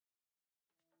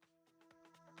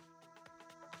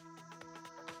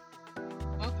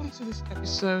to this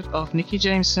episode of Nikki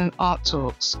Jameson Art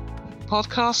Talks, a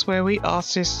podcast where we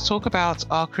artists talk about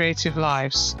our creative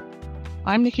lives.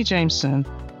 I'm Nikki Jameson,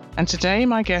 and today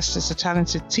my guest is the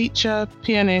talented teacher,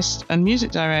 pianist, and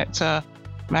music director,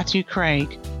 Matthew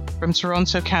Craig from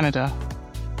Toronto, Canada.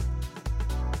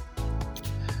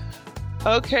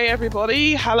 Okay,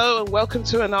 everybody. Hello and welcome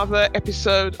to another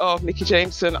episode of Nikki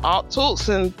Jameson Art Talks.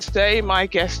 And today my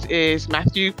guest is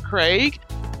Matthew Craig.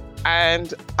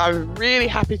 And I'm really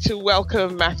happy to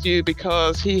welcome Matthew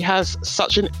because he has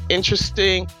such an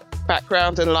interesting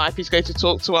background in life. He's going to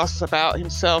talk to us about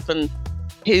himself and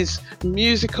his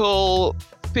musical,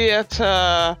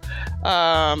 theatre,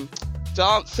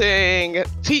 dancing,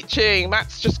 teaching.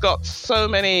 Matt's just got so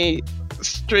many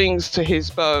strings to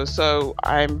his bow, so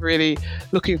I'm really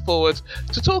looking forward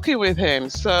to talking with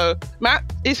him. So Matt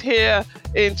is here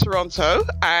in Toronto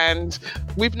and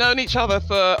we've known each other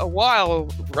for a while,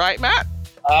 right, Matt?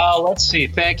 Let's see.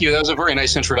 Thank you. That was a very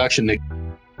nice introduction, Nick.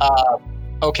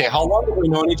 Okay, how long have we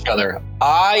known each other?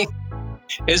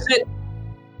 Is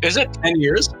it 10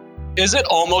 years? Is it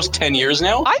almost 10 years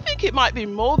now? I think it might be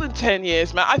more than 10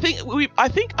 years, Matt. I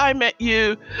think I met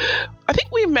you. I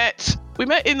think we met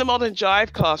in the Modern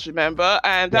Jive class, remember?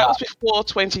 And that was before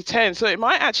 2010. So it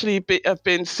might actually have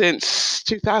been since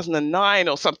 2009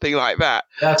 or something like that.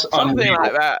 That's something unreal.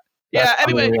 Like that. That's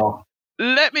anyway, unreal.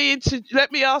 let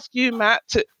me ask you, Matt,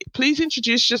 to please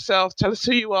introduce yourself. Tell us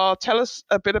who you are. Tell us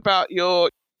a bit about your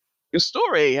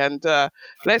story, and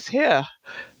let's hear.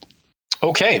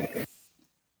 Okay.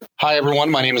 Hi,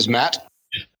 everyone. My name is Matt.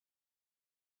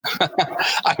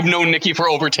 I've known Nikki for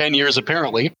over 10 years,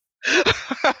 apparently.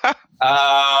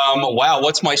 Wow,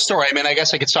 what's my story? I mean, I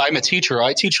guess I could say I'm a teacher.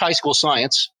 I teach high school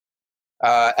science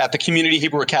at the Community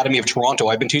Hebrew Academy of Toronto.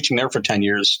 I've been teaching there for 10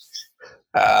 years.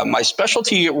 My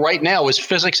specialty right now is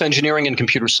physics, engineering, and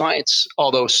computer science.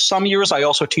 Although some years I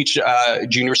also teach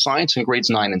junior science in grades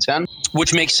 9 and 10,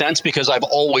 which makes sense because I've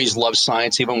always loved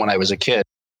science, even when I was a kid.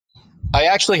 I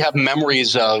actually have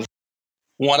memories of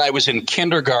when I was in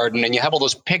kindergarten, and you have all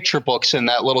those picture books in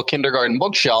that little kindergarten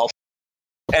bookshelf.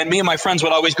 And me and my friends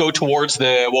would always go towards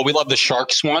we love the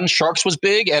sharks one. Sharks was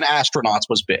big and astronauts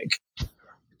was big.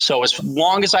 So as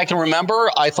long as I can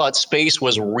remember, I thought space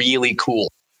was really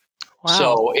cool. Wow.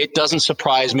 So it doesn't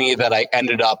surprise me that I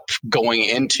ended up going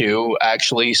into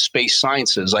actually space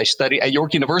sciences. I studied at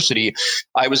York University.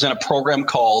 I was in a program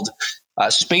called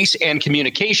Space and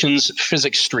Communications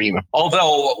Physics Stream.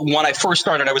 Although when I first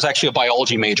started, I was actually a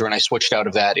biology major and I switched out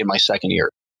of that in my second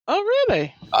year. Oh,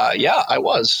 really? Yeah, I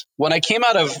was. When I came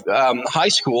out of high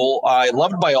school, I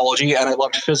loved biology and I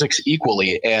loved physics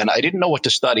equally. And I didn't know what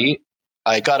to study.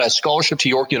 I got a scholarship to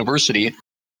York University.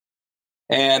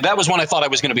 And that was when I thought I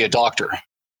was going to be a doctor.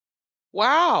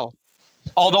 Wow.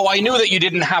 Although I knew that you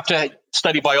didn't have to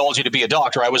study biology to be a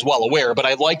doctor. I was well aware, but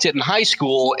I liked it in high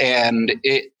school. And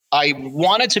I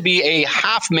wanted to be a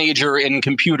half major in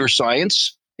computer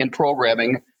science, in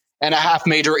programming, and a half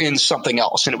major in something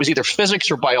else. And it was either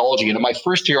physics or biology. And in my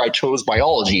first year, I chose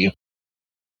biology.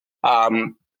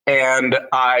 And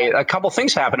a couple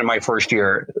things happened in my first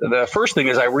year. The first thing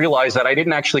is I realized that I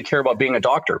didn't actually care about being a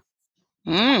doctor.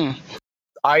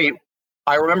 I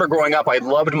remember growing up, I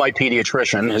loved my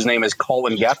pediatrician. His name is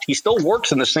Colin Geft. He still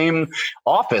works in the same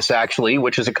office, actually,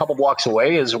 which is a couple blocks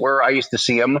away, is where I used to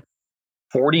see him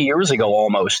 40 years ago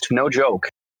almost. No joke.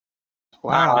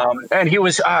 Wow. And he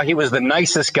was the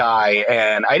nicest guy,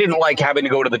 and I didn't like having to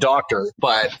go to the doctor,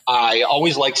 but I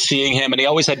always liked seeing him, and he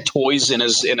always had toys in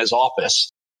his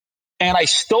office. And I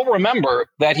still remember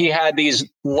that he had these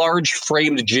large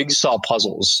framed jigsaw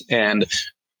puzzles, and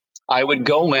I would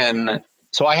go in.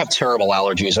 So I have terrible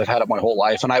allergies. I've had it my whole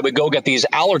life, and I would go get these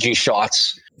allergy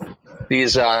shots.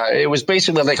 It was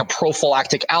basically like a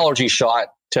prophylactic allergy shot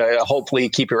to hopefully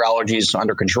keep your allergies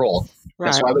under control. Right.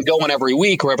 And so I would go in every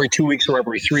week or every 2 weeks or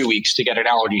every 3 weeks to get an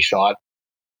allergy shot.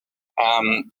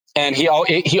 And he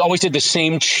always did the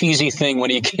same cheesy thing when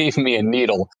he gave me a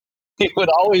needle. He would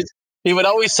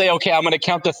always say, okay, I'm going to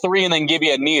count to 3 and then give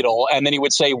you a needle. And then he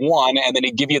would say 1 and then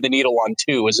he'd give you the needle on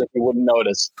 2 as if he wouldn't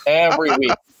notice every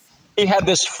week. He had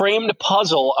this framed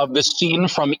puzzle of the scene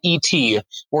from E.T.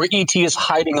 where E.T. is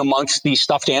hiding amongst these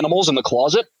stuffed animals in the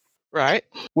closet. Right.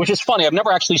 Which is funny. I've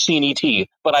never actually seen E.T.,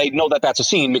 but I know that that's a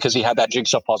scene because he had that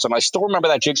jigsaw puzzle. And I still remember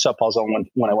that jigsaw puzzle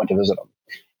when I went to visit him.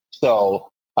 So,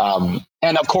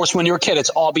 and of course, when you're a kid,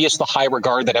 it's obvious the high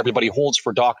regard that everybody holds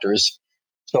for doctors.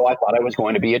 So I thought I was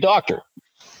going to be a doctor.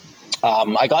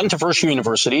 I got into First Year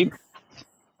University.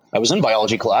 I was in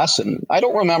biology class, and I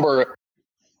don't remember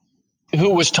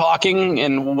who was talking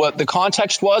and what the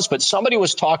context was, but somebody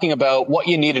was talking about what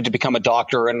you needed to become a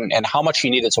doctor and how much you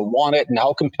needed to want it and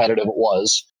how competitive it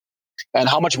was. and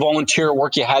how much volunteer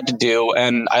work you had to do.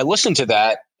 And I listened to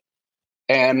that,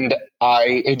 and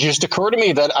it just occurred to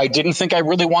me that I didn't think I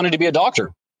really wanted to be a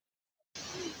doctor.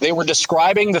 They were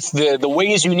describing the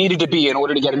ways you needed to be in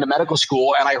order to get into medical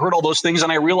school. And I heard all those things,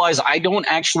 and I realized I don't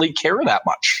actually care that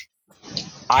much.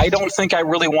 I don't think I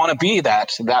really want to be that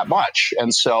much.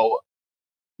 And so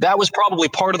that was probably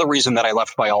part of the reason that I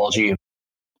left biology.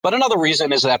 But another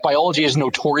reason is that biology is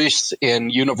notorious in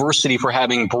university for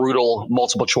having brutal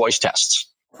multiple choice tests.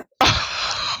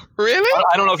 Really?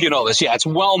 I don't know if you know this. Yeah, it's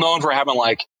well known for having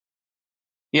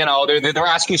they're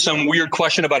asking some weird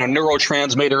question about a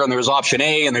neurotransmitter, and there's option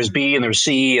A, and there's B, and there's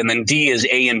C, and then D is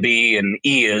A and B, and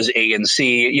E is A and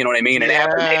C. You know what I mean? And F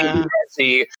is A and B and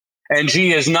C, and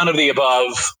G is none of the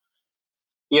above.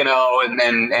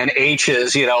 And H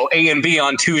is, A and B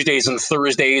on Tuesdays and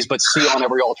Thursdays, but C on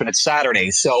every alternate Saturday.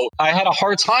 So I had a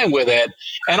hard time with it.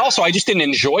 And also, I just didn't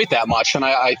enjoy it that much. And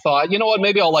I thought, you know what,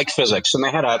 maybe I'll like physics. And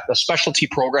they had a specialty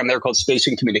program there called Space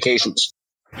and Communications.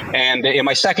 And in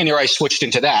my second year, I switched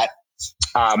into that.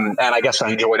 And I guess I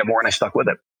enjoyed it more, and I stuck with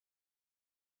it.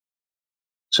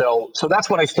 So that's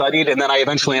what I studied. And then I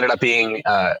eventually ended up being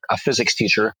a physics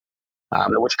teacher.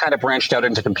 Which kind of branched out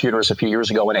into computers a few years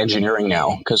ago and engineering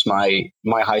now, because my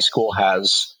high school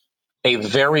has a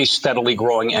very steadily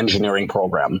growing engineering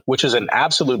program, which is an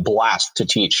absolute blast to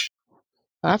teach.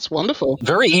 That's wonderful.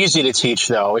 Very easy to teach,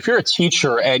 though. If you're a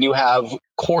teacher and you have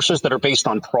courses that are based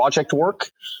on project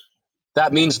work,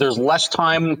 that means there's less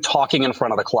time talking in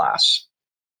front of the class.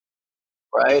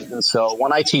 Right. And so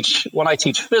when I teach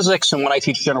physics and when I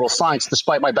teach general science,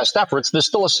 despite my best efforts, there's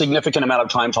still a significant amount of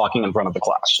time talking in front of the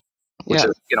class, which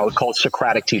is, called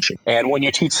Socratic teaching. And when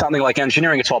you teach something like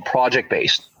engineering, it's all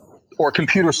project-based. Or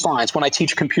computer science, when I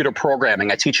teach computer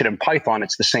programming, I teach it in Python,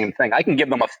 it's the same thing. I can give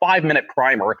them a 5-minute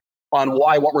primer on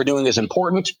why what we're doing is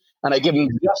important, and I give them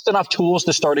just enough tools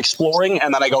to start exploring,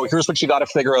 and then I go, here's what you got to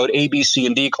figure out, A, B, C,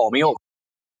 and D, call me over.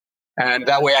 And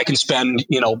that way I can spend,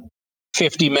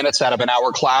 50 minutes out of an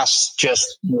hour class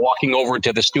just walking over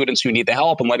to the students who need the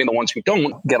help and letting the ones who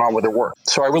don't get on with their work.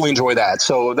 So I really enjoy that.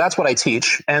 So that's what I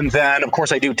teach. And then, of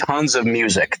course, I do tons of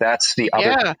music. That's the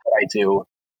other thing that I do.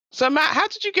 So Matt,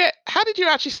 how did you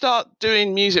actually start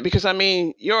doing music? Because I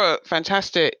mean, you're a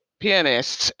fantastic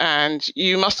pianist, and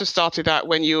you must have started that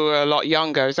when you were a lot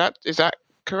younger. Is that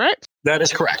correct? That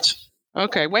is correct.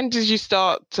 Okay. When did you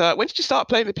start playing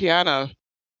the piano?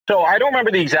 So I don't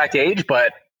remember the exact age,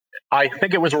 but I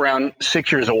think it was around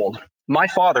 6 years old. My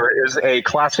father is a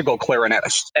classical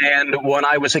clarinetist. And when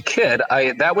I was a kid,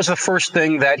 that was the first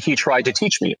thing that he tried to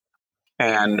teach me.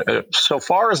 And so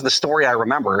far as the story I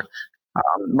remember,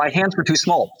 my hands were too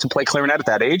small to play clarinet at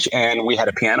that age. And we had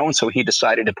a piano. And so he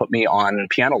decided to put me on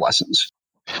piano lessons.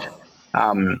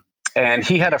 And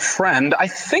he had a friend, I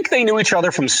think they knew each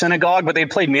other from synagogue, but they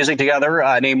played music together,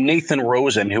 named Nathan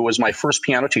Rosen, who was my first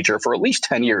piano teacher for at least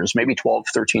 10 years, maybe 12,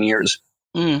 13 years.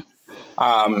 Mm.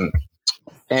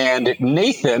 And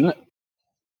Nathan,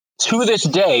 to this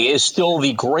day, is still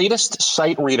the greatest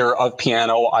sight reader of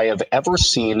piano I have ever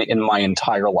seen in my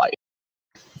entire life.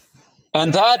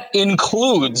 And that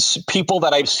includes people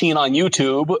that I've seen on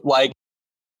YouTube. Like,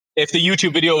 if the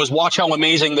YouTube video is watch how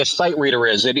amazing this sight reader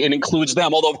is, it includes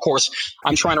them. Although, of course,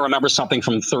 I'm trying to remember something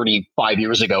from 35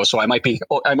 years ago, so I might be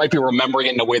remembering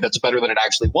it in a way that's better than it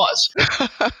actually was.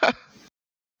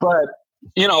 But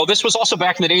this was also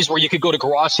back in the days where you could go to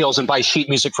garage sales and buy sheet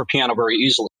music for piano very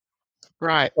easily.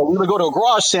 Right. So we would go to a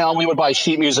garage sale and we would buy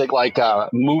sheet music like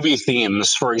movie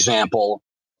themes, for example.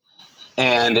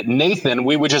 And Nathan,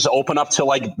 we would just open up to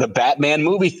like the Batman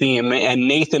movie theme, and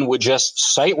Nathan would just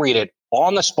sight read it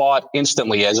on the spot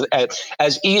instantly,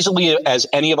 as easily as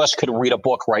any of us could read a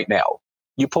book right now.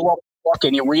 You pull up a book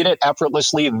and you read it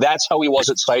effortlessly. That's how he was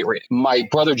at sight reading. My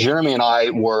brother Jeremy and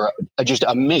I were just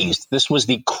amazed. This was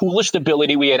the coolest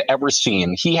ability we had ever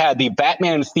seen. He had the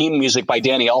Batman theme music by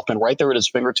Danny Elfman right there at his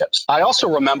fingertips. I also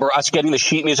remember us getting the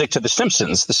sheet music to The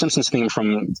Simpsons theme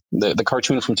from the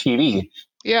cartoon from TV.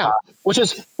 Yeah, which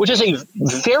is a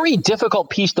very difficult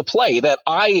piece to play that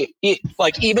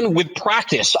even with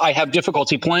practice, I have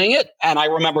difficulty playing it. And I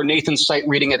remember Nathan sight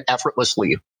reading it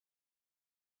effortlessly.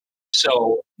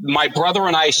 So my brother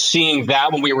and I seeing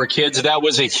that when we were kids, that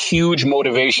was a huge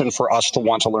motivation for us to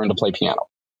want to learn to play piano.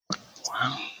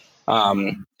 Wow.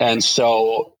 And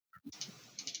so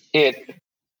it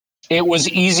was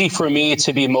easy for me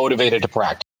to be motivated to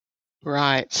practice.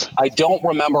 Right. I don't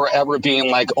remember ever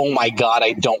being like, oh my God,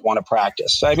 I don't want to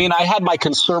practice. I mean, I had my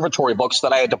conservatory books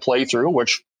that I had to play through,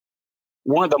 which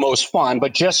weren't the most fun,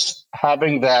 but just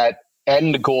having that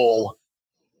end goal,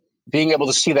 being able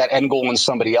to see that end goal in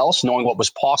somebody else, knowing what was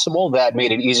possible, that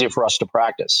made it easier for us to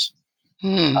practice.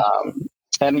 Hmm.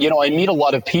 And, I meet a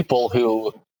lot of people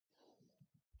who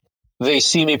they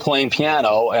see me playing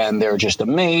piano and they're just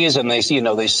amazed. And they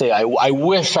say, I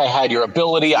wish I had your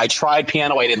ability. I tried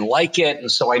piano. I didn't like it.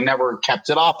 And so I never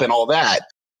kept it up and all that.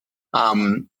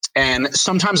 And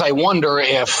sometimes I wonder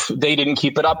if they didn't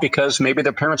keep it up because maybe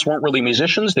their parents weren't really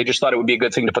musicians. They just thought it would be a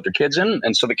good thing to put their kids in.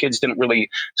 And so the kids didn't really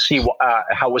see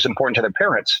how it was important to their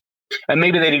parents. And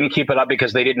maybe they didn't keep it up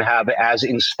because they didn't have as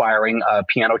inspiring a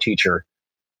piano teacher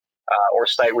or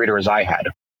sight reader as I had.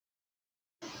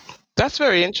 That's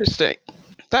very interesting.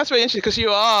 That's very interesting because you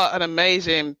are an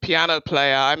amazing piano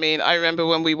player. I mean, I remember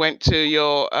when we went to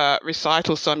your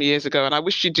recital some years ago, and I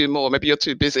wish you'd do more. Maybe you're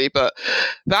too busy, but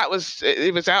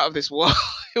it was out of this world.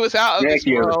 It was out of this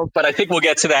world. But I think we'll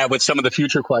get to that with some of the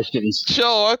future questions.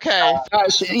 Sure. Okay.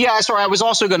 Sorry. I was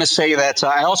also going to say that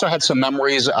I also had some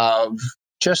memories of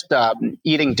just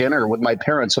eating dinner with my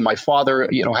parents, and my father,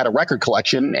 had a record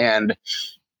collection, and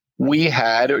we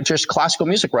had just classical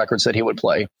music records that he would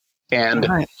play. And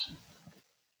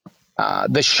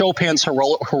the Chopin's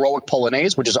Heroic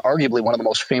Polonaise, which is arguably one of the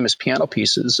most famous piano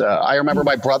pieces. I remember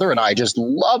my brother and I just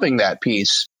loving that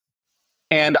piece.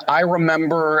 And I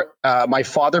remember my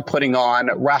father putting on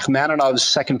Rachmaninoff's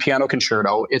Second Piano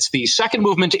Concerto. It's the second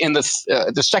movement in the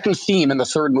second theme in the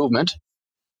third movement,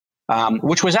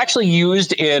 which was actually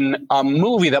used in a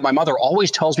movie that my mother always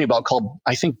tells me about called,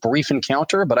 I think, Brief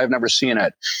Encounter, but I've never seen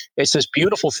it. It's this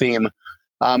beautiful theme.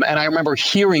 And I remember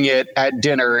hearing it at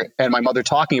dinner and my mother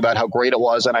talking about how great it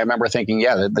was. And I remember thinking,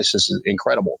 yeah, this is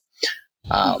incredible.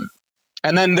 And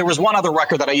then there was one other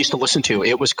record that I used to listen to.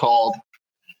 It was called,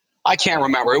 I can't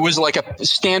remember. It was like a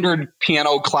standard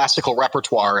piano classical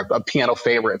repertoire of piano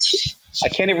favorites. I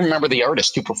can't even remember the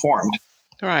artist who performed.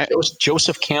 Right. It was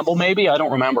Joseph Campbell, maybe. I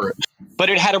don't remember it.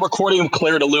 But it had a recording of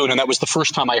Clair de Lune. And that was the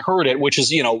first time I heard it, which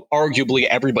is, arguably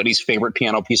everybody's favorite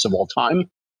piano piece of all time.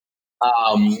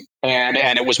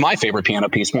 And it was my favorite piano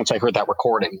piece once I heard that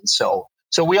recording. So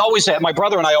we always had, my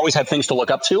brother and I always had things to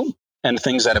look up to and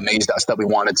things that amazed us that we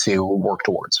wanted to work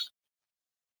towards.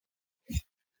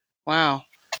 Wow.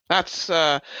 That's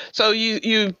so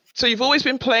you've always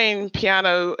been playing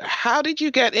piano. How did you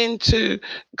get into,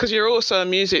 because you're also a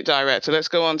music director. Let's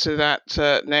go on to that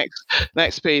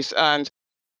next piece, and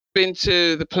been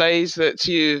to the plays that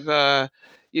you've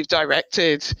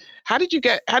directed. How did you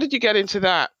get into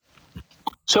that?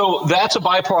 So that's a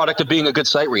byproduct of being a good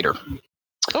sight reader.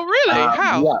 Oh, really?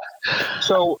 How? Yeah.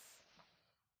 So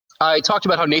I talked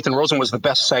about how Nathan Rosen was the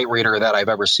best sight reader that I've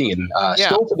ever seen.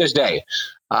 Still to this day,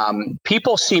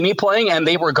 people see me playing and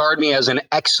they regard me as an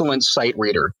excellent sight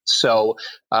reader. So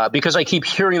because I keep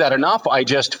hearing that enough, I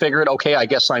just figured, okay, I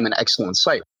guess I'm an excellent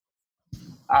sight.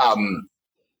 And,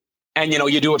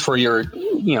 you do it for your,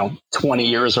 20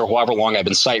 years or however long I've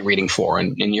been sight reading for,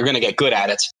 and you're going to get good at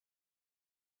it.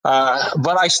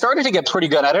 But I started to get pretty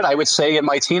good at it, I would say, in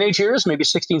my teenage years, maybe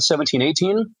 16, 17,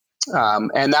 18.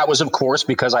 And that was, of course,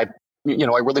 because I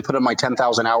really put in my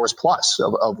 10,000 hours plus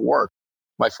of work.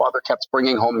 My father kept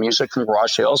bringing home music from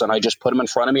garage sales, and I just put them in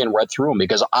front of me and read through them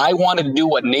because I wanted to do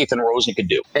what Nathan Rosen could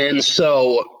do. And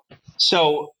so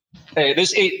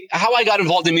how I got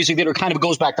involved in music theater kind of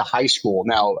goes back to high school.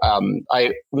 Now,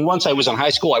 once I was in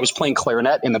high school, I was playing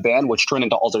clarinet in the band, which turned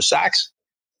into alto sax.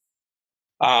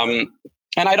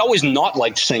 And I'd always not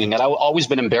liked singing. I'd always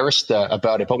been embarrassed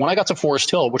about it. But when I got to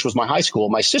Forest Hill, which was my high school,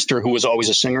 my sister, who was always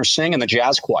a singer, sang in the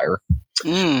jazz choir.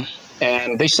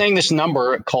 And they sang this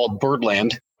number called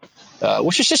Birdland,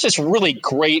 which is just this really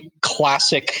great,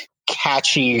 classic,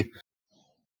 catchy,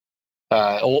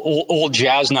 old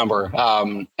jazz number.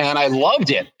 And I loved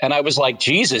it. And I was like,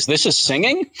 Jesus, this is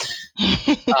singing?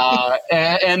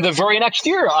 And the very next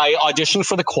year, I auditioned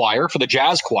for the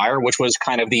jazz choir, which was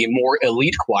kind of the more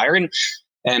elite choir.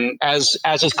 And as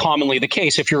is commonly the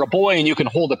case, if you're a boy and you can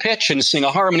hold a pitch and sing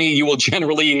a harmony, you will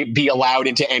generally be allowed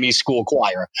into any school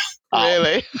choir.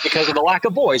 Really? Because of the lack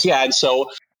of boys. Yeah. And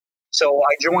so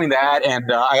I joined that,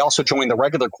 and I also joined the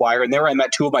regular choir, and there I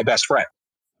met two of my best friends.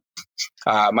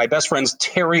 My best friends,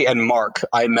 Terry and Mark,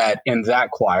 I met in that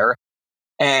choir.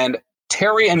 And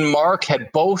Terry and Mark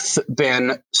had both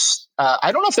been,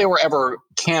 I don't know if they were ever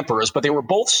campers, but they were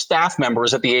both staff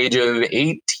members at the age of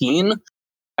 18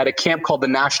 at a camp called the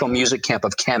National Music Camp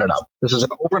of Canada. This is an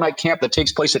overnight camp that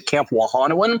takes place at Camp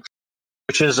Wahonowin,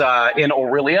 which is in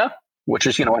Orillia, which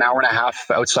is, an hour and a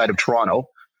half outside of Toronto.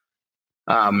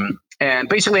 And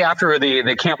basically after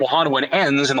the Camp Wahonowin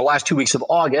ends in the last 2 weeks of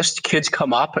August, kids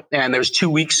come up and there's 2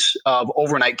 weeks of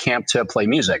overnight camp to play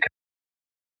music.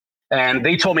 And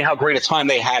they told me how great a time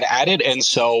they had at it. And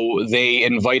so they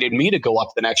invited me to go up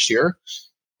the next year.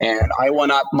 And I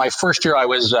went up. My first year, I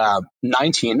was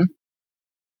 19.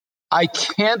 I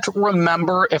can't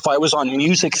remember if I was on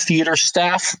music theater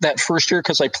staff that first year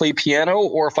because I played piano,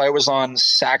 or if I was on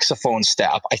saxophone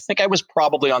staff. I think I was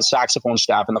probably on saxophone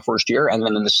staff in the first year. And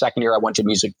then in the second year, I went to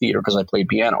music theater because I played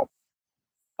piano.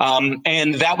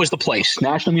 And that was the place.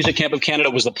 National Music Camp of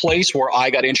Canada was the place where I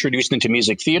got introduced into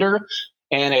music theater,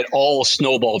 and it all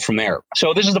snowballed from there.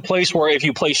 So this is the place where if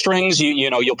you play strings,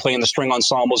 you'll play in the string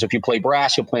ensembles. If you play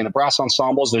brass, you'll play in the brass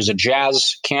ensembles. There's a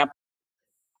jazz camp.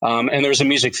 And there's a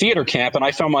music theater camp, and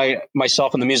I found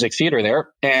myself in the music theater there.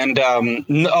 And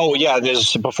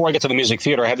before I get to the music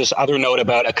theater, I have this other note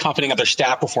about accompanying other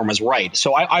staff performers. Right.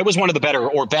 So I was one of the better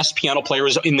or best piano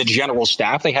players in the general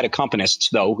staff. They had accompanists,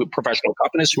 though, professional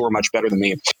accompanists who were much better than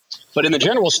me. But in the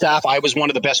general staff, I was one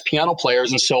of the best piano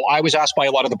players. And so I was asked by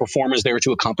a lot of the performers there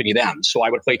to accompany them. So I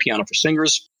would play piano for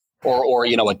singers or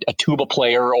a tuba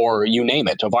player, or you name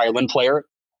it, a violin player.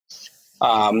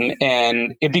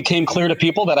 And it became clear to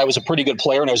people that I was a pretty good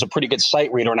player and I was a pretty good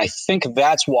sight reader. And I think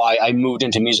that's why I moved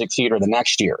into music theater the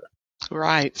next year.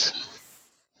 Right.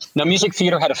 Now, music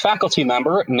theater had a faculty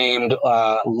member named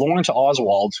Lawrence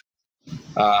Oswald,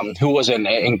 who was an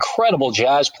incredible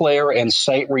jazz player and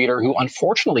sight reader who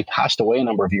unfortunately passed away a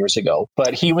number of years ago.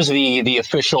 But he was the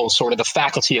official sort of the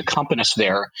faculty accompanist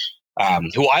there.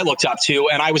 Who I looked up to,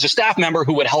 and I was a staff member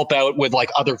who would help out with like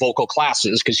other vocal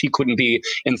classes because he couldn't be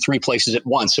in 3 places at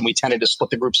once, and we tended to split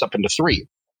the groups up into 3.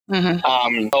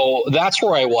 Mm-hmm. So that's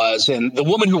where I was, and the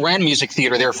woman who ran music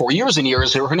theater there for years and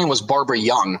years, her name was Barbara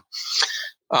Young,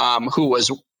 who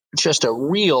was just a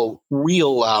real.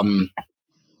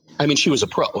 She was a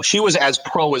pro. She was as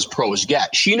pros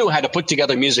get. She knew how to put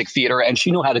together music theater, and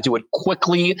she knew how to do it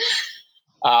quickly.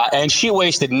 And she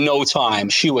wasted no time.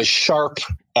 She was sharp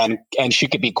and she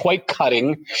could be quite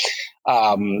cutting.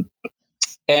 But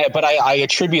I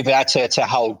attribute that to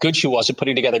how good she was at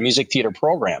putting together music theater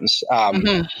programs.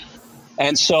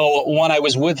 And so when I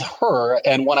was with her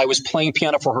and when I was playing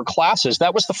piano for her classes,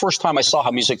 that was the first time I saw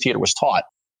how music theater was taught.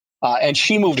 And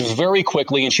she moved very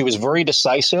quickly and she was very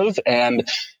decisive. And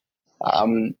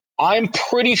I'm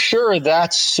pretty sure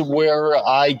that's where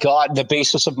I got the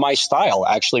basis of my style,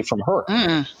 actually, from her.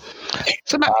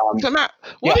 So Matt,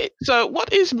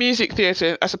 what is music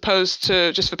theatre as opposed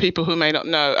to, just for people who may not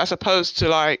know, as opposed to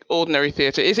like ordinary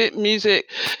theatre? Is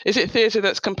it theatre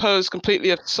that's composed completely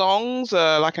of songs,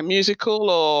 like a musical,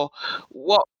 or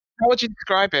what? How would you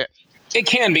describe it? It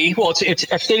can be. Well,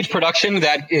 it's a stage production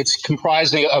that it's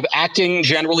comprised of acting,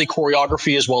 generally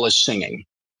choreography, as well as singing.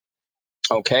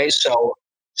 Okay, so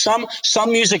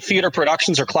some music theater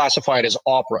productions are classified as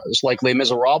operas, like Les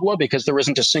Miserables, because there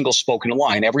isn't a single spoken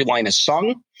line. Every line is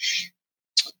sung.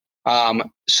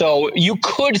 So you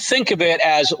could think of it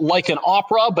as like an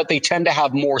opera, but they tend to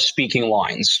have more speaking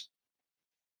lines.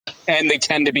 And they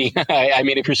tend to be,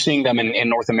 if you're seeing them in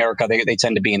North America, they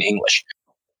tend to be in English.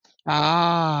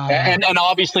 And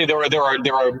obviously there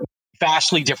are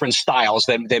vastly different styles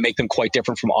that they make them quite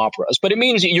different from operas. But it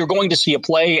means you're going to see a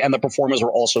play and the performers are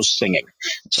also singing,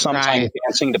 sometimes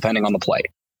dancing, depending on the play.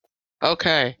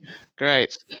 Okay,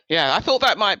 great. Yeah, I thought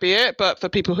that might be it, but for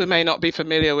people who may not be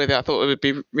familiar with it, I thought it would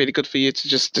be really good for you to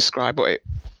just describe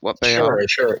what they are.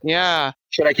 Sure. Yeah.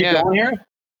 Should I keep going here?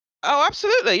 Oh,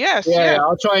 absolutely. Yes. Yeah.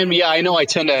 I'll try and. Yeah, I know. I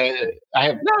tend to.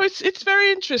 No, it's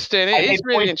very interesting. It is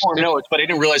really interesting. Notes, but I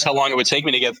didn't realize how long it would take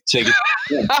me to get.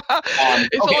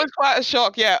 It's always quite a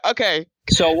shock. Yeah. Okay.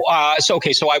 So I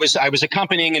was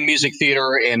accompanying in music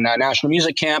theater in National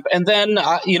Music Camp, and then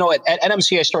at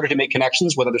NMC I started to make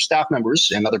connections with other staff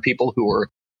members and other people who were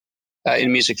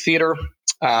in music theater.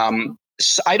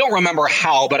 I don't remember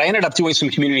how, but I ended up doing some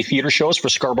community theater shows for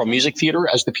Scarborough Music Theater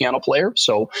as the piano player.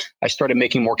 So I started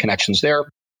making more connections there.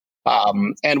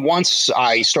 And once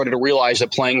I started to realize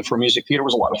that playing for music theater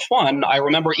was a lot of fun, I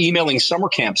remember emailing summer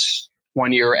camps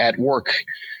one year at work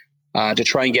to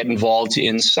try and get involved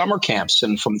in summer camps.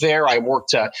 And from there, I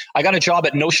got a job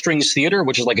at No Strings Theater,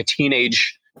 which is like a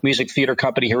teenage music theater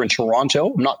company here in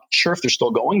Toronto. I'm not sure if they're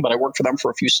still going, but I worked for them for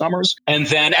a few summers. And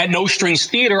then at No Strings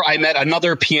Theater, I met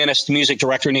another pianist music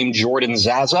director named Jordan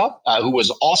Zaza, who was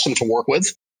awesome to work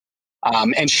with.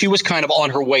 And she was kind of on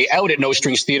her way out at No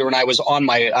Strings Theater, and I was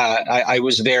I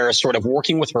was there sort of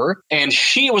working with her. And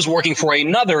she was working for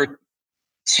another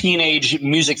teenage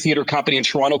music theater company in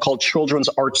Toronto called Children's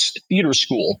Arts Theater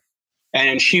School.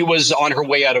 And she was on her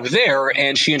way out of there,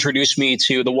 and she introduced me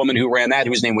to the woman who ran that,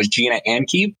 whose name was Gina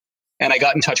Anke. And I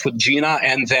got in touch with Gina,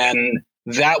 and then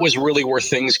that was really where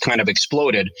things kind of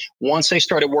exploded. Once I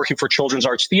started working for Children's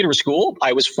Arts Theater School,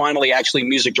 I was finally actually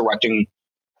music directing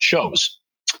shows.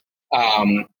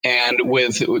 And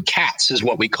with Cats is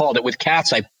what we called it. With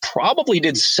Cats, I probably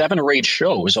did 7 or 8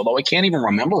 shows, although I can't even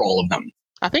remember all of them.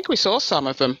 I think we saw some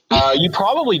of them. You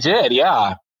probably did,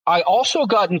 yeah. I also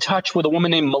got in touch with a woman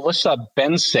named Melissa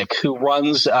Bensick, who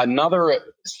runs another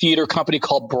theater company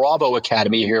called Bravo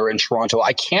Academy here in Toronto.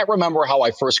 I can't remember how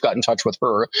I first got in touch with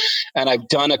her, and I've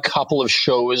done a couple of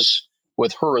shows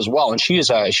with her as well. And she is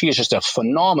just a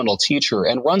phenomenal teacher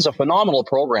and runs a phenomenal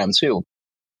program too.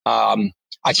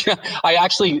 I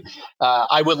actually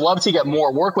I would love to get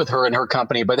more work with her in her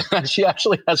company, but she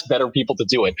actually has better people to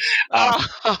do it.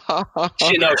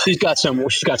 She's got some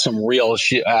real.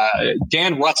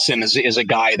 Dan Rutson is a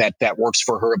guy that works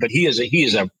for her, but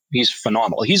he's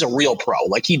phenomenal. He's a real pro.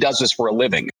 Like, he does this for a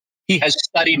living. He has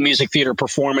studied music theater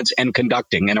performance and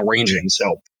conducting and arranging.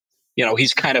 So,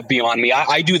 he's kind of beyond me.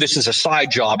 I do this as a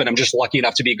side job, and I'm just lucky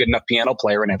enough to be a good enough piano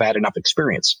player and have had enough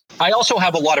experience. I also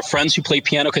have a lot of friends who play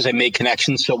piano because I made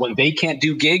connections. So when they can't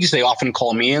do gigs, they often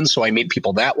call me in. So I meet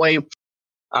people that way.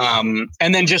 And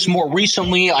then just more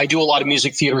recently, I do a lot of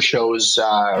music theater shows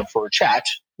for Chat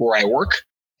where I work.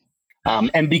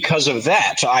 And because of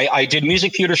that, I did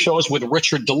music theater shows with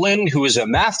Richard DeLynn, who is a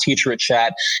math teacher at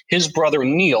Chat. His brother,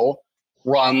 Neil,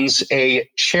 runs a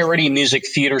charity music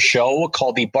theater show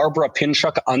called the Barbara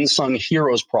Pinchuk Unsung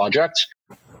Heroes Project.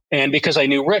 And because I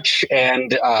knew Rich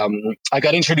and I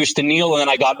got introduced to Neil, and then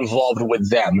I got involved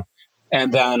with them.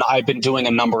 And then I've been doing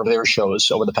a number of their shows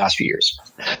over the past few years.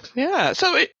 Yeah.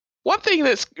 So one thing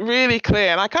that's really clear,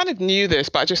 and I kind of knew this,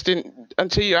 but I just didn't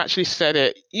until you actually said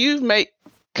it, you make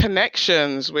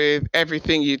connections with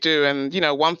everything you do. And,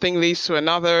 one thing leads to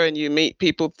another, and you meet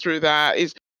people through that.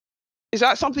 Is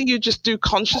that something you just do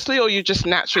consciously, or you just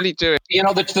naturally do it?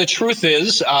 The truth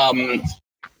is,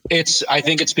 I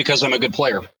think it's because I'm a good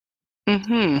player.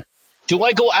 Mm-hmm. Do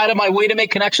I go out of my way to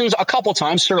make connections? A couple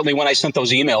times, certainly when I sent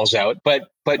those emails out.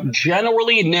 But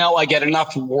generally now I get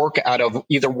enough work out of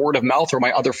either word of mouth or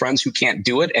my other friends who can't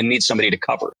do it and need somebody to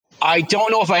cover. I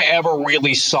don't know if I ever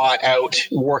really sought out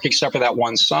work except for that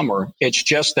one summer. It's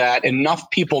just that enough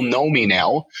people know me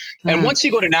now. And once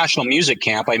you go to National Music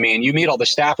Camp, you meet all the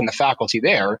staff and the faculty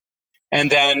there. And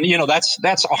then,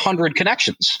 that's 100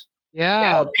 connections.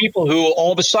 Yeah. People who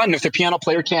all of a sudden, if their piano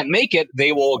player can't make it,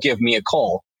 they will give me a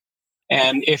call.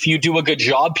 And if you do a good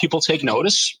job, people take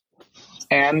notice.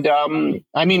 And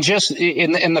just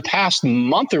in the past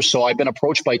month or so, I've been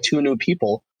approached by 2 new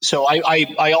people. So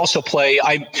I also play.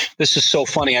 This is so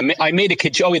funny. I made a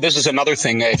Kijiji. Oh, this is another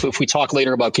thing. If we talk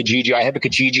later about Kijiji, I have a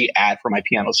Kijiji ad for my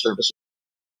piano service.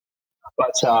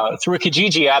 But through a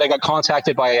Kijiji ad, I got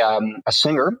contacted by a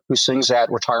singer who sings at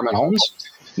retirement homes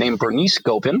named Bernice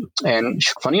Gopin. And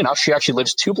funny enough, she actually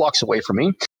lives 2 blocks away from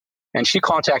me. And she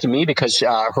contacted me because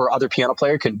her other piano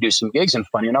player could do some gigs. And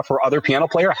funny enough, her other piano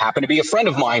player happened to be a friend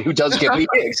of mine who does give me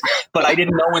gigs. But I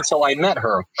didn't know until I met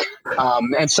her.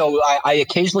 And so I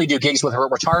occasionally do gigs with her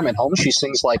at retirement homes. She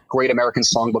sings like great American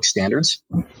songbook standards,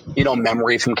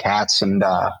 Memory from Cats. And,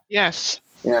 yes,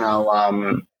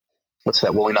 what's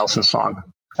that Willie Nelson song?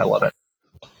 I love it.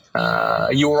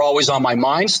 You Were Always on My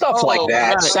Mind, stuff like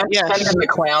that. Right. Yes. Send the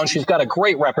Clown. She's got a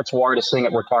great repertoire to sing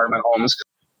at retirement homes.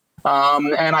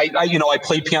 And I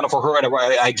played piano for her at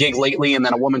a gig lately, and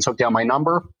then a woman took down my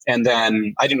number, and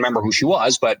then I didn't remember who she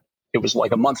was, but it was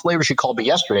like a month later. She called me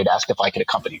yesterday to ask if I could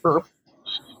accompany her.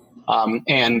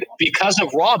 And because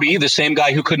of Robbie, the same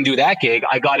guy who couldn't do that gig,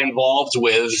 I got involved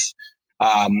with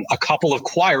a couple of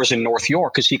choirs in North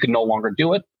York because he could no longer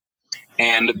do it.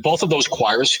 And both of those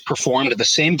choirs performed at the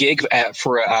same gig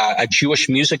for a Jewish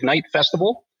music night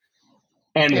festival.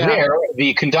 And there,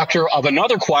 the conductor of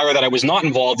another choir that I was not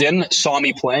involved in saw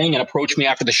me playing and approached me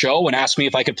after the show and asked me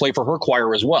if I could play for her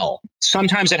choir as well.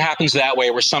 Sometimes it happens that way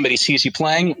where somebody sees you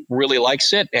playing, really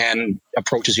likes it, and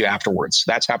approaches you afterwards.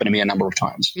 That's happened to me a number of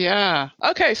times. Yeah.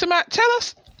 Okay. So Matt, tell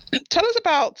us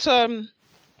about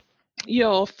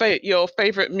your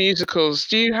favorite musicals.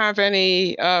 Do you have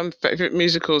any favorite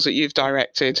musicals that you've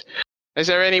directed? Is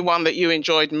there any one that you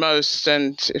enjoyed most,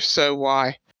 and if so,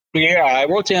 why? Yeah, I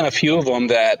wrote down a few of them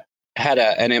that had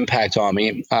an impact on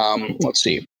me. Let's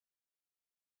see.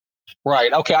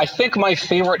 Right. Okay. I think my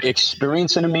favorite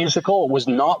experience in a musical was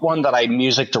not one that I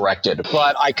music directed,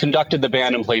 but I conducted the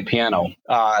band and played piano.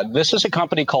 This is a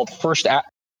company called First Act.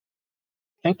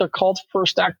 I think they're called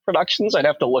First Act Productions. I'd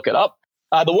have to look it up.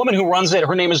 The woman who runs it,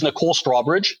 her name is Nicole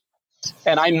Strawbridge,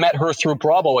 and I met her through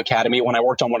Bravo Academy when I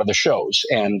worked on one of the shows.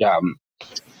 And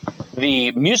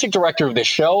the music director of this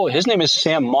show, his name is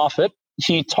Sam Moffat.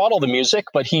 He taught all the music,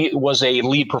 but he was a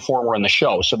lead performer in the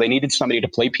show. So they needed somebody to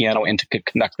play piano and to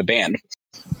conduct the band.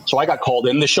 So I got called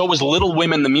in. The show was Little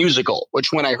Women the Musical,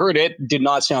 which when I heard it, did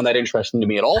not sound that interesting to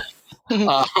me at all.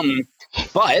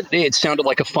 But it sounded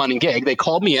like a fun gig. They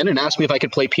called me in and asked me if I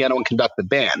could play piano and conduct the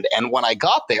band. And when I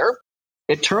got there,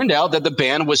 it turned out that the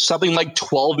band was something like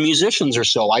 12 musicians or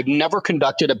so. I've never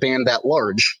conducted a band that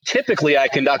large. Typically, I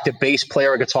conduct a bass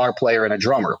player, a guitar player, and a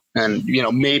drummer, and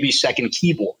maybe second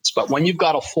keyboards. But when you've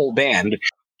got a full band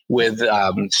with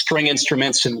string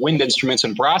instruments and wind instruments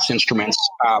and brass instruments,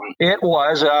 it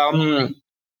was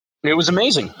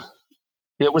amazing.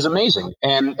 It was amazing,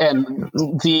 and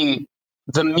the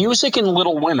music in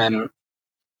Little Women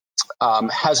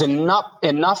has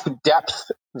enough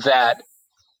depth that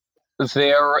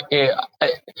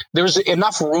there's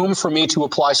enough room for me to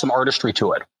apply some artistry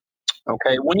to it.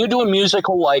 Okay, when you do a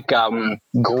musical like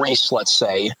Grease, let's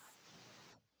say,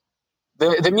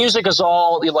 the music is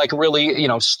all like really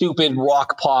stupid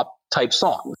rock pop type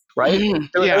songs, right?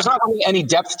 There's not really any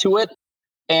depth to it,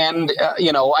 and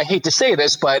I hate to say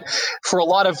this, but for a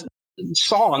lot of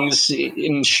songs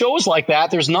in shows like that,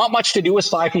 there's not much to do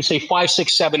aside from say 5,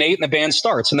 6, 7, 8, and the band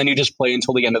starts, and then you just play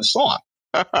until the end of the song.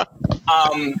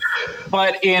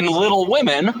 But in Little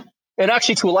Women, and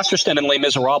actually to a lesser extent in Les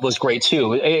Miserables is great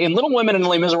too. In Little Women and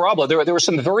Les Miserables, there were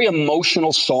some very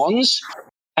emotional songs,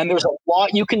 and there's a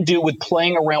lot you can do with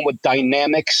playing around with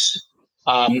dynamics,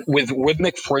 with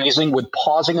rhythmic phrasing, with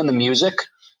pausing in the music,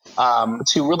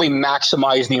 to really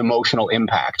maximize the emotional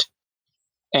impact.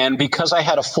 And because I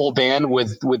had a full band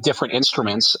with different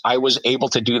instruments, I was able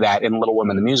to do that in Little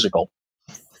Women the musical.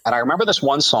 And I remember this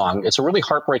one song. It's a really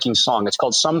heartbreaking song. It's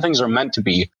called Some Things Are Meant to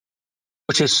Be,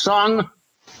 which is sung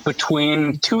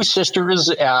between two sisters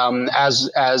as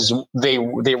they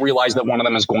realize that one of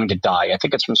them is going to die. I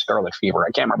think it's from Scarlet Fever.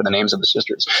 I can't remember the names of the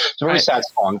sisters. It's a very sad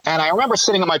song. And I remember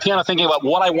sitting at my piano thinking about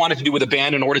what I wanted to do with a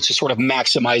band in order to sort of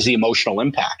maximize the emotional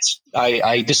impact.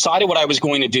 I decided what I was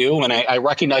going to do, and I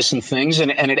recognized some things,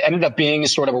 and it ended up being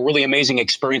sort of a really amazing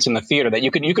experience in the theater that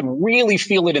you could really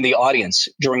feel it in the audience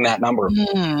during that number.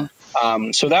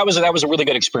 So that was a really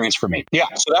good experience for me. Yeah,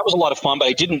 so that was a lot of fun, but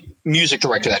I didn't music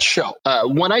direct that show.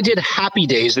 When I did Happy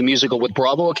Days, the musical with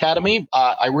Bravo Academy,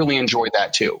 I really enjoyed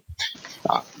that too.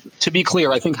 To be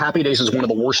clear, I think Happy Days is one of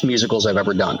the worst musicals I've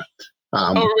ever done.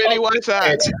 Oh, really? What is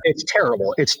that? It's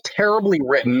terrible. It's terribly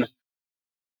written.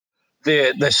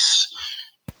 The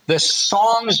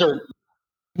songs are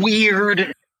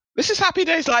weird. This is Happy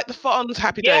Days, like the Fonz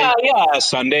Happy Days. Yeah.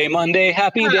 Sunday, Monday,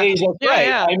 Happy Days. That's right.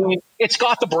 Yeah. I mean, it's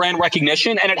got the brand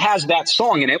recognition, and it has that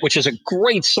song in it, which is a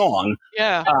great song.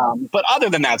 Yeah. But other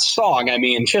than that song, I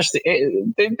mean,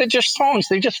 they're just songs.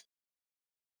 There's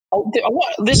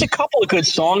a couple of good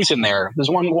songs in there. There's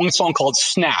one song called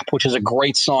Snap, which is a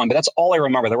great song, but that's all I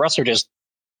remember. The rest are just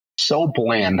so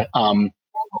bland.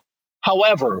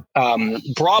 However,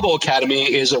 Bravo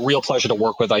Academy is a real pleasure to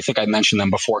work with. I think I mentioned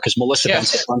them before because Melissa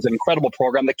Benson runs an incredible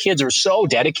program. The kids are so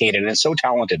dedicated and so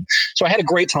talented. So I had a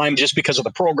great time just because of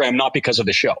the program, not because of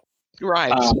the show.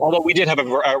 Right. Although we did have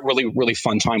a really, really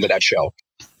fun time with that show.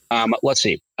 Let's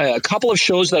see. A couple of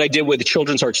shows that I did with the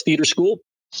Children's Arts Theater School.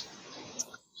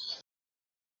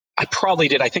 I probably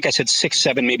did, I think I said 6,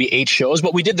 7, maybe 8 shows,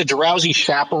 but we did the Drowsy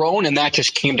Chaperone, and that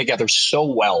just came together so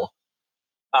well.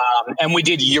 And we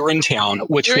did Urinetown,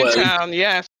 which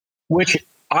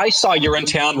I saw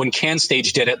Urinetown when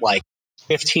CanStage did it like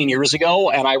 15 years ago.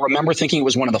 And I remember thinking it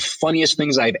was one of the funniest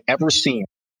things I've ever seen.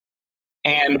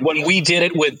 And when we did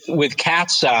it with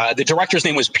Cats, the director's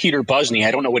name was Peter Busney.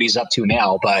 I don't know what he's up to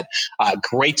now, but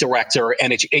great director.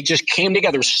 And it just came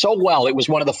together so well. It was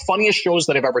one of the funniest shows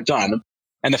that I've ever done.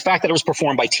 And the fact that it was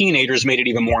performed by teenagers made it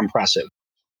even more impressive.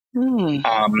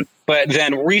 But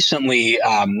then recently,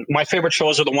 my favorite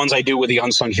shows are the ones I do with the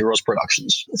Unsung Heroes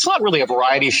productions. It's not really a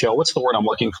variety show. What's the word I'm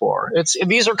looking for?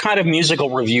 These are kind of musical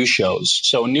review shows.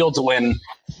 So Neil DeLynn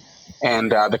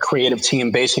and the creative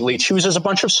team basically chooses a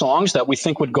bunch of songs that we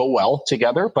think would go well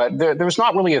together, but there's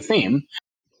not really a theme.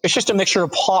 It's just a mixture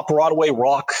of pop, Broadway,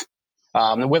 rock,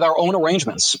 with our own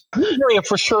arrangements. You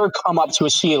for sure come up to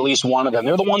see at least one of them.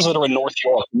 They're the ones that are in North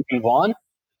York and Vaughan.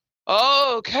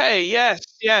 Oh, okay. Yes.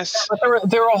 But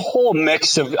they're a whole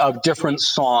mix of different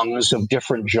songs of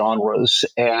different genres,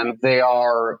 and they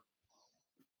are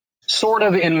sort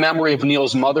of in memory of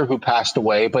Neil's mother who passed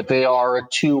away, but they are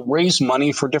to raise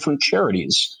money for different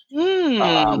charities.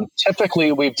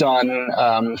 Typically, we've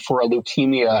done for a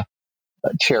leukemia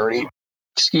charity.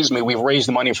 Excuse me, we've raised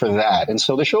money for that, and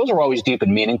so the shows are always deep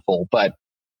and meaningful. But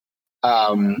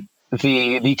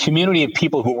the community of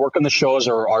people who work on the shows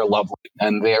are lovely,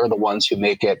 and they are the ones who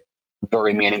make it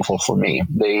very meaningful for me.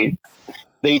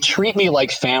 They treat me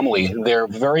like family. They're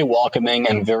very welcoming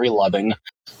and very loving.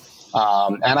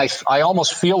 And I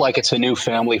almost feel like it's a new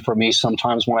family for me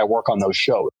sometimes when I work on those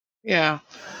shows. Yeah.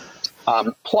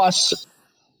 Plus,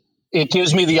 it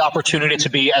gives me the opportunity to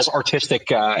be as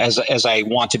artistic as I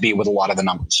want to be with a lot of the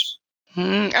numbers.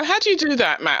 And how do you do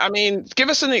that, Matt? I mean, give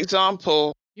us an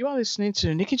example. You are listening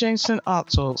to Nikki Jameson Art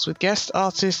Talks with guest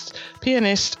artist,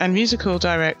 pianist, and musical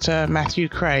director Matthew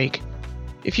Craig.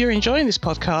 If you're enjoying this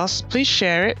podcast, please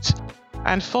share it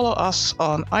and follow us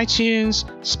on iTunes,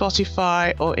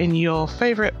 Spotify, or in your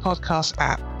favorite podcast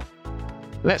app.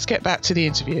 Let's get back to the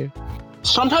interview.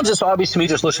 Sometimes it's obvious to me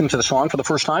just listening to the song for the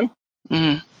first time.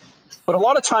 Mm-hmm. But a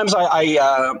lot of times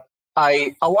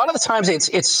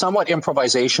it's somewhat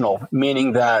improvisational,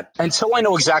 meaning that until I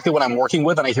know exactly what I'm working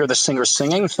with and I hear the singer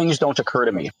singing, things don't occur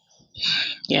to me.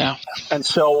 Yeah. And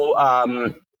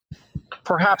so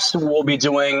perhaps we'll be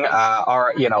doing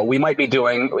it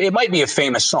might be a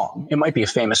famous song. It might be a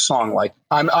famous song like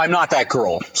I'm Not That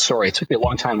Girl. Sorry, it took me a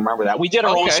long time to remember that. We did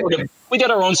our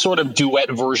own sort of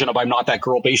duet version of I'm Not That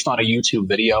Girl based on a YouTube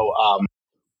video.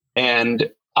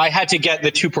 And I had to get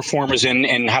the two performers in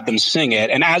and have them sing it.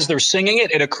 And as they're singing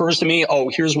it, it occurs to me,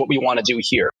 oh, here's what we want to do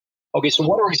here. Okay, so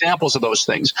what are examples of those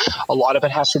things? A lot of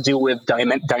it has to do with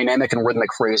dynamic and rhythmic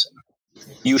phrasing.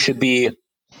 You should be,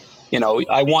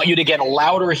 I want you to get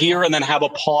louder here and then have a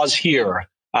pause here.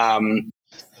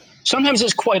 Sometimes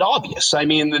it's quite obvious. I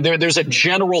mean, there's a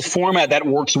general format that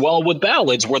works well with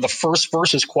ballads where the first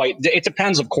verse is it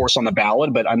depends, of course, on the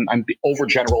ballad, but I'm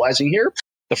overgeneralizing here.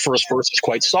 The first verse is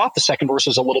quite soft. The second verse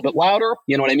is a little bit louder.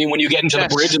 You know what I mean? When you get into the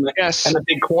bridge and the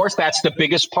big chorus, that's the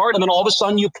biggest part. And then all of a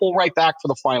sudden you pull right back for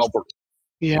the final verse.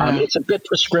 Yeah. It's a bit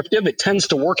prescriptive. It tends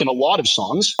to work in a lot of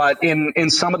songs. But in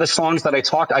some of the songs that I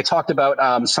talked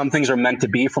about Some Things Are Meant to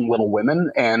Be from Little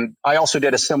Women. And I also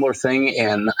did a similar thing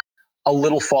in A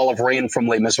Little Fall of Rain from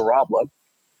Les Miserables.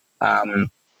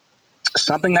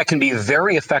 Something that can be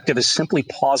very effective is simply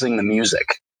pausing the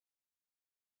music.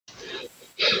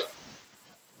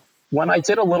 When I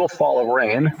did A Little Fall of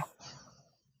Rain,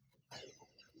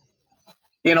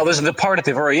 this is the part at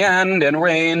the very end, and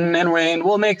rain,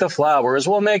 we'll make the flowers.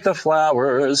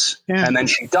 Yeah. And then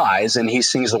she dies, and he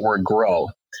sings the word grow.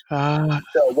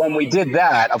 So when we did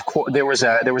that, of course, there was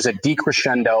a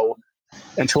decrescendo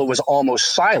until it was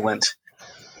almost silent.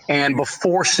 And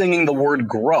before singing the word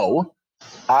grow,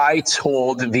 I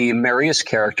told the Marius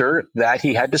character that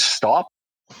he had to stop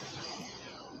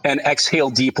and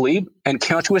exhale deeply and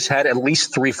count to his head at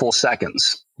least 3 full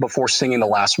seconds before singing the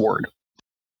last word.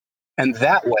 And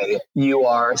that way you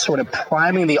are sort of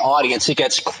priming the audience. It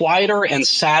gets quieter and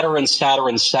sadder and sadder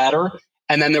and sadder.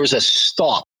 And then there's a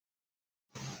stop.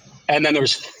 And then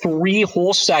there's 3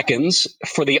 whole seconds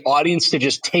for the audience to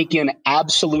just take in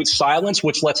absolute silence,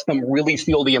 which lets them really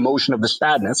feel the emotion of the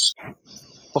sadness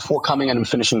before coming in and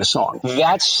finishing the song.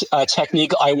 That's a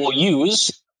technique I will use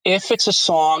if it's a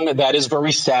song that is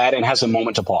very sad and has a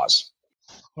moment to pause.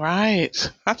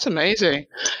 Right. That's amazing.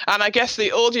 And I guess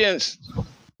the audience,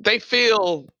 they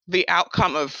feel the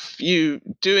outcome of you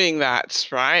doing that,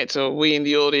 right? Or we in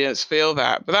the audience feel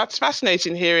that. But that's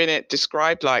fascinating hearing it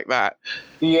described like that.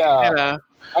 Yeah.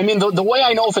 I mean, the way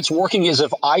I know if it's working is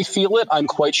if I feel it, I'm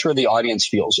quite sure the audience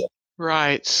feels it.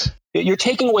 Right. You're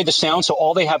taking away the sound, so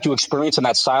all they have to experience in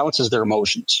that silence is their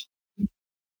emotions.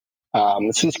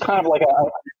 It's kind of like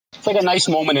a nice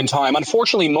moment in time.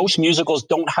 Unfortunately, most musicals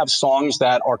don't have songs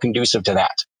that are conducive to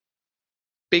that.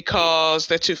 Because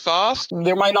they're too fast?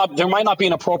 There might not be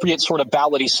an appropriate sort of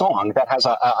ballady song that has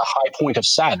a high point of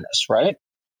sadness, right?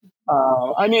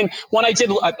 I mean, when I've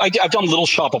done Little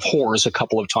Shop of Horrors a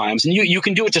couple of times, and you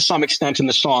can do it to some extent in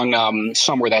the song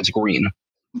Somewhere That's Green.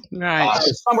 Right.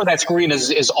 Somewhere That's Green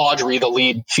is Audrey, the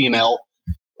lead female.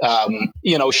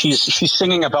 She's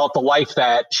singing about the life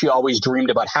that she always dreamed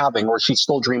about having, or she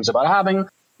still dreams about having,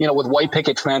 with white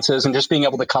picket fences and just being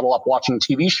able to cuddle up watching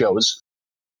TV shows,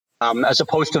 as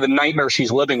opposed to the nightmare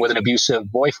she's living with an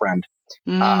abusive boyfriend.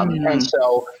 And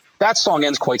so that song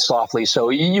ends quite softly. So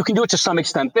you can do it to some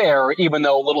extent there, even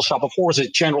though Little Shop of Horrors is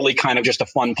generally kind of just a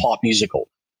fun pop musical.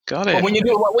 Got it. But when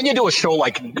you do a show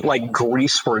like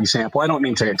Grease, for example, I don't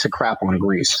mean to crap on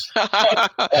Grease, but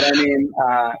I mean,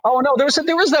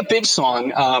 there was that big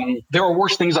song. There are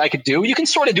worse things I could do. You can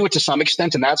sort of do it to some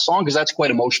extent in that song because that's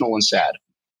quite emotional and sad.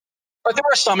 But there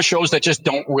are some shows that just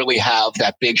don't really have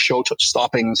that big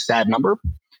show-stopping sad number,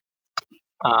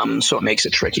 so it makes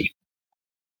it tricky.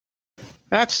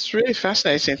 That's really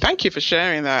fascinating. Thank you for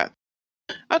sharing that.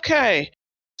 Okay,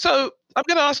 so I'm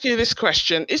going to ask you this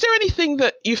question. Is there anything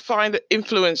that you find that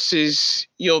influences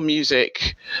your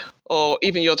music or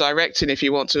even your directing, if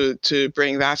you want to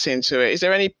bring that into it?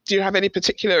 Do you have any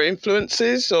particular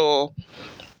influences, or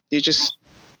you just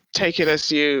take it as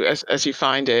you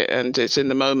find it and it's in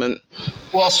the moment?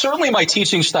 Well, certainly my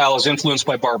teaching style is influenced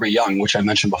by Barbara Young, which I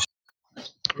mentioned before.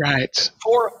 Right.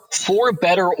 For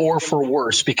better or for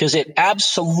worse, because it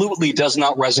absolutely does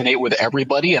not resonate with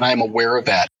everybody, and I'm aware of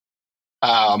that.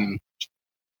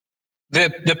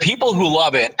 The people who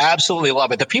love it absolutely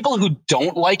love it. The people who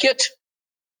don't like it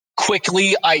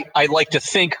quickly, I like to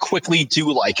think quickly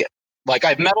do like it. Like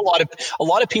I've met a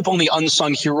lot of people in the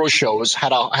unsung hero shows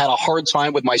had a hard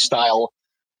time with my style.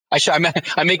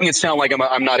 I'm making it sound like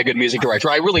I'm not a good music director.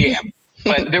 I really am.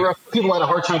 But there were people who had a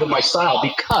hard time with my style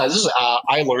because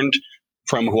I learned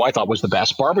from who I thought was the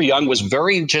best. Barbara Young was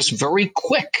very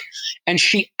quick. And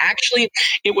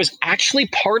it was actually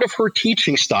part of her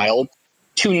teaching style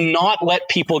to not let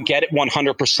people get it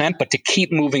 100%, but to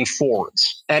keep moving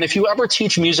forwards. And if you ever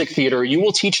teach music theater, you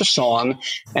will teach a song,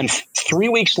 and 3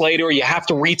 weeks later, you have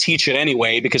to reteach it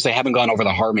anyway because they haven't gone over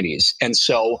the harmonies. And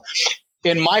so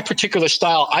in my particular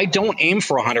style, I don't aim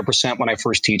for 100% when I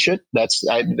first teach it. That's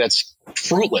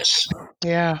fruitless.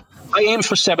 Yeah. I aim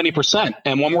for 70%.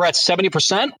 And when we're at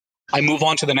 70%, I move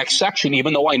on to the next section,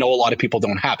 even though I know a lot of people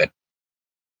don't have it.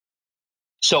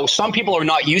 So some people are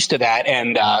not used to that,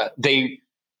 and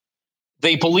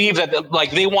they believe that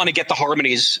like they want to get the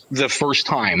harmonies the first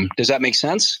time. Does that make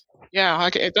sense? Yeah,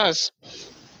 it does.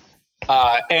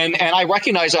 And I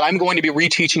recognize that I'm going to be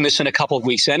reteaching this in a couple of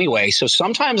weeks anyway. So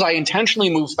sometimes I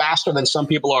intentionally move faster than some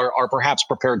people are perhaps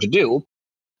prepared to do,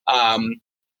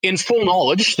 in full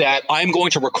knowledge that I'm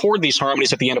going to record these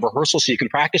harmonies at the end of rehearsal so you can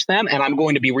practice them, and I'm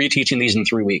going to be reteaching these in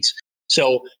 3 weeks.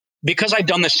 So because I've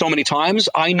done this so many times,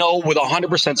 I know with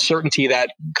 100% certainty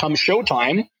that come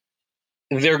showtime,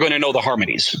 they're going to know the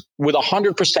harmonies. With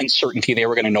 100% certainty, they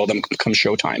were going to know them come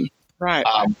showtime. Right.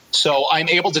 So I'm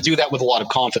able to do that with a lot of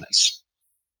confidence.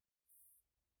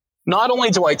 Not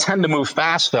only do I tend to move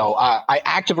fast, though, I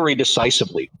act very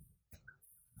decisively.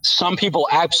 Some people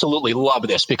absolutely love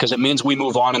this because it means we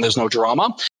move on and there's no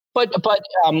drama. But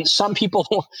some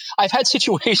people, I've had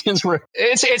situations where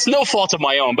it's no fault of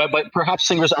my own, but perhaps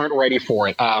singers aren't ready for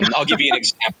it. I'll give you an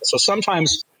example. So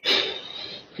sometimes,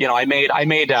 I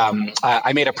made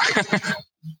a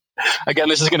again,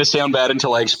 this is going to sound bad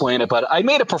until I explain it, but I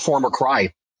made a performer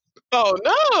cry. Oh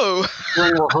no!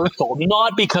 During rehearsal,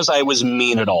 not because I was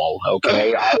mean at all.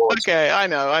 Okay. Okay, I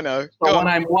know. So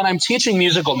when I'm teaching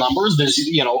musical numbers, there's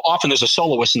often there's a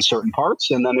soloist in certain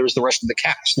parts, and then there's the rest of the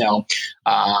cast. Now,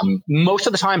 most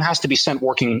of the time has to be spent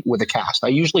working with the cast. I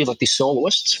usually let the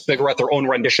soloists figure out their own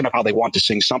rendition of how they want to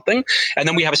sing something, and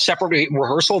then we have a separate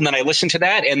rehearsal, and then I listen to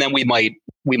that, and then we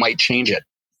might change it.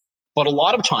 But a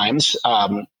lot of times,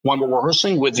 when we're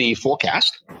rehearsing with the full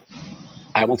cast,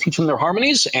 I will teach them their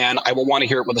harmonies, and I will want to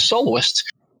hear it with a soloist.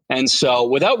 And so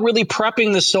without really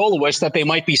prepping the soloist that they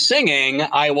might be singing,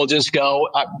 I will just go,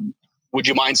 would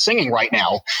you mind singing right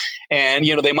now? And,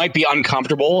 they might be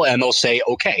uncomfortable, and they'll say,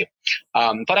 okay.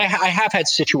 But I have had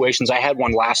situations. I had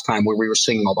one last time where we were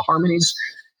singing all the harmonies,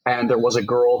 and there was a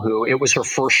girl who, it was her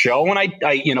first show. And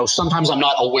I sometimes I'm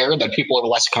not aware that people are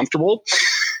less comfortable.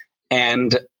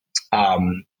 And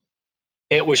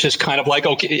it was just kind of like,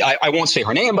 okay, I won't say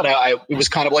her name, but it was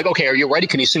kind of like, okay, are you ready?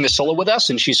 Can you sing the solo with us?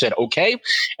 And she said, okay.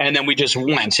 And then we just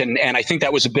went. And I think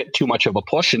that was a bit too much of a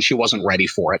push, and she wasn't ready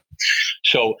for it.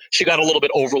 So she got a little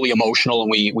bit overly emotional, and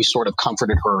we sort of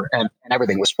comforted her, and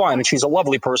everything was fine. And she's a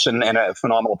lovely person and a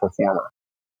phenomenal performer.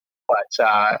 But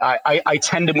I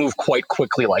tend to move quite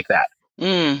quickly like that.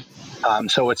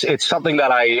 So it's something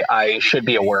that I should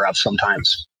be aware of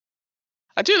sometimes.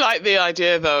 I do like the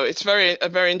idea, though. It's a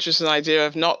very interesting idea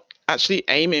of not actually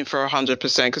aiming for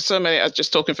 100%, because so many,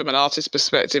 just talking from an artist's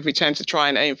perspective, we tend to try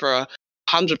and aim for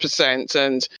 100%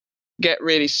 and get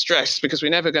really stressed because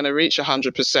we're never going to reach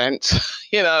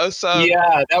 100%, so.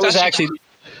 Yeah,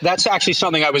 that's actually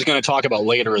something I was going to talk about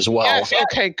later as well. Yes,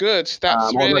 okay, good.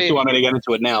 That's really. Unless you want me to get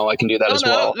into it now, I can do that as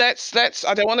well. Let's.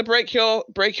 I don't want to break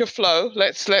your flow.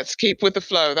 Let's keep with the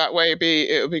flow. That way,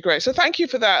 it would be great. So, thank you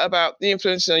for that about the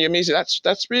influence on your music.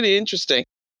 That's really interesting.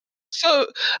 So,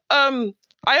 I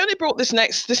only brought this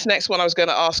next one I was going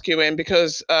to ask you in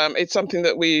because it's something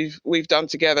that we've done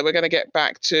together. We're going to get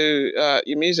back to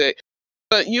your music.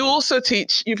 But you've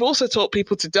also taught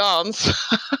people to dance,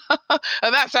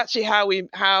 and that's actually how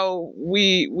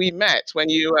we met when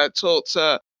you taught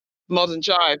modern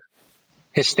jive.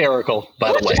 Hysterical,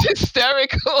 by the way.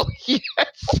 Hysterical,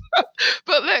 yes.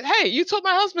 But hey, you taught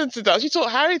my husband to dance. You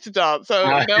taught Harry to dance. So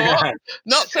you know what?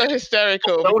 Not so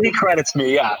hysterical. So he credits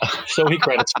me, yeah.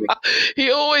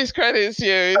 He always credits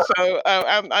you. So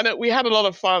I know we had a lot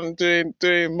of fun doing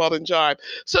modern jive.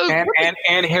 So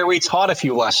and Harry taught a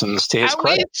few lessons to his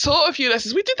credit. We taught a few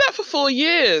lessons. We did that for 4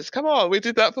 years. Come on, we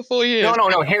did that for 4 years.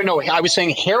 No. I was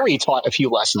saying Harry taught a few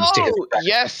lessons to his credit.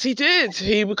 Yes, he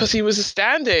did. Because he was a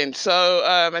stand-in. So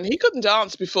So, and he couldn't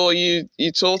dance before you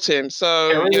taught him. So,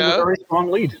 It was a very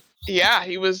strong lead. Yeah,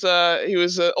 he was.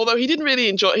 Although he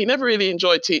never really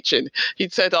enjoyed teaching.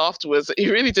 He'd said afterwards that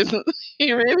he really didn't.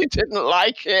 He really didn't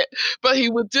like it, but he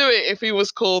would do it if he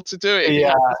was called to do it. If he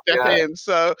had to step in.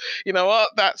 So you know what?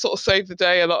 That sort of saved the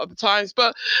day a lot of the times.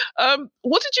 But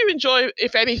what did you enjoy,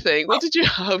 if anything? What did you?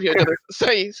 I hope you're going to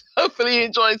say. Hopefully, you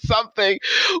enjoyed something.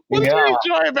 What did you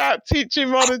enjoy about teaching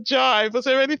modern jive? Was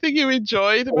there anything you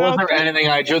enjoyed about it? Was there anything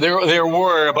I enjoyed? There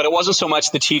were, but it wasn't so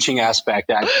much the teaching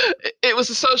aspect. It was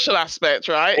the social aspect,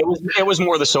 right? It was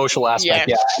more the social aspect,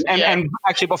 yes. And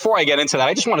actually, before I get into that,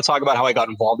 I just want to talk about how I got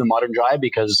involved in modern jive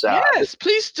because yes,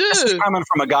 please do. This is coming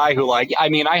from a guy who, I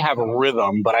have a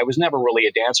rhythm, but I was never really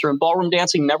a dancer, and ballroom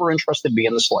dancing never interested me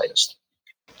in the slightest.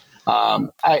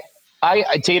 I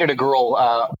dated a girl,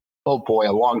 a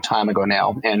long time ago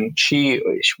now, and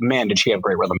man, did she have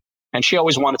great rhythm. And she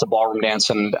always wanted to ballroom dance,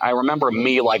 and I remember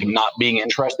me not being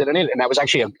interested in it, and that was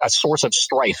actually a source of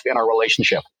strife in our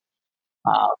relationship.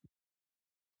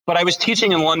 But I was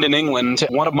teaching in London, England.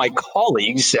 One of my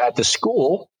colleagues at the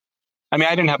school, I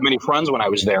didn't have many friends when I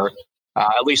was there,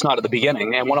 at least not at the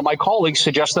beginning. And one of my colleagues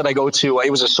suggested I go to,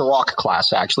 it was a Sirach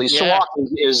class, actually. Yeah. Sirach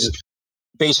is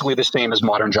basically the same as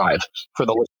modern jive for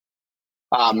the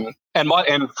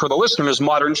and for the listeners.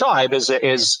 Modern jive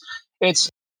is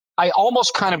I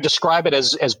almost kind of describe it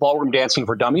as ballroom dancing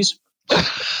for dummies.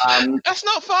 That's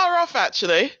not far off,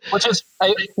 actually. It's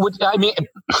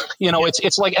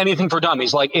like anything for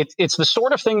dummies. It's the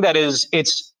sort of thing that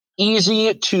it's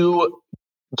easy to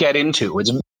get into.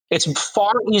 It's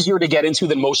far easier to get into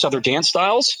than most other dance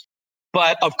styles.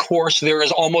 But of course, there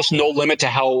is almost no limit to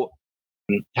how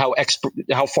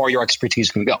far your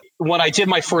expertise can go. When I did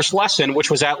my first lesson,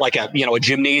 which was at a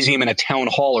gymnasium in a town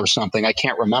hall or something, I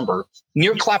can't remember,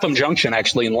 near Clapham Junction,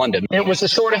 actually in London, it was the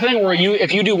sort of thing where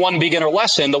if you do one beginner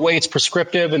lesson, the way it's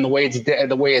prescriptive and the way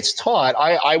it's taught,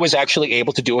 I was actually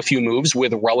able to do a few moves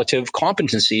with relative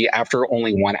competency after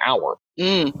only 1 hour.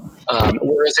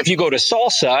 Whereas if you go to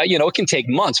salsa, it can take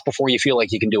months before you feel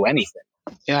like you can do anything.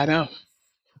 Yeah, I know.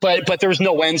 But there's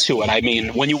no end to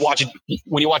it. When you watch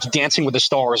Dancing with the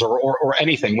Stars or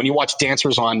anything, when you watch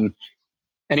dancers on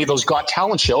any of those Got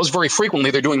Talent shows, very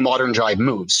frequently they're doing modern jive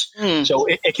moves. So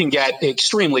it can get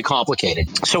extremely complicated.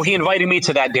 So he invited me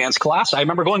to that dance class. I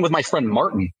remember going with my friend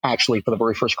Martin, actually, for the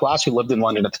very first class, who lived in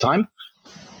London at the time.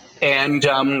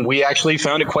 And we actually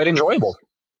found it quite enjoyable.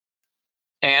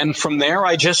 And from there,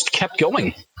 I just kept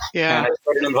going. Yeah. And I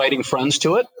started inviting friends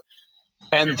to it.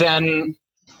 And then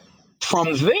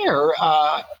from there,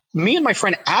 me and my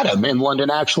friend Adam in London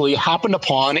actually happened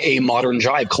upon a modern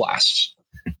jive class.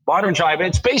 Modern jive,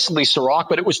 it's basically Sirach,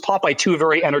 but it was taught by two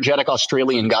very energetic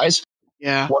Australian guys.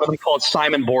 Yeah. One of them called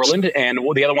Simon Borland, and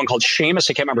the other one called Seamus.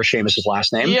 I can't remember Seamus's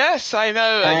last name. Yes, I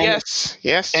know. Yes.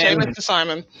 Seamus to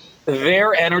Simon.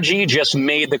 Their energy just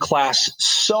made the class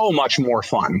so much more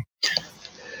fun.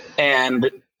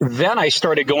 And then I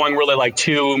started going really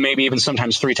 2, maybe even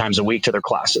sometimes 3 times a week to their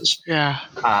classes. Yeah.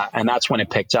 And that's when it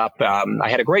picked up. I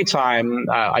had a great time.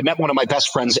 I met one of my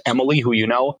best friends, Emily, who you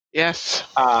know. Yes.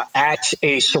 At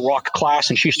a Sirach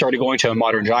class, and she started going to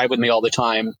modern jive with me all the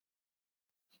time.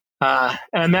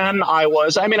 And then I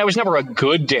was never a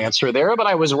good dancer there, but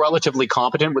I was relatively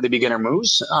competent with the beginner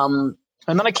moves. And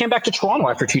then I came back to Toronto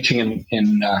after teaching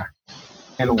in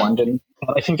London.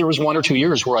 I think there was 1 or 2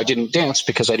 years where I didn't dance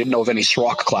because I didn't know of any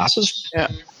Sirach classes. Yeah.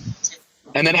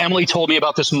 And then Emily told me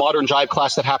about this modern jive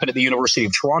class that happened at the University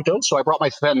of Toronto. So I brought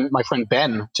my friend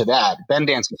Ben to that. Ben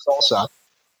dancing salsa.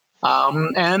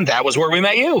 And that was where we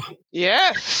met you.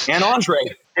 Yes. And Andre.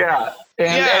 Yeah.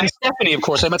 And Stephanie, of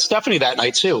course. I met Stephanie that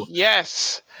night too.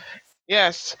 Yes.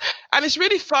 Yes, and it's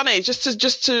really funny just to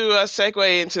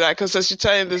segue into that, because as you're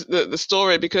telling the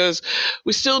story, because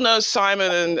we still know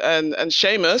Simon and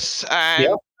Seamus,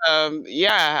 and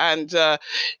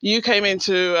you came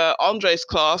into Andre's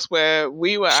class where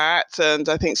we were at, and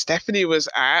I think Stephanie was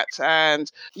at,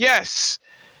 and yes,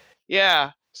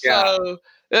 yeah. So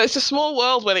it's a small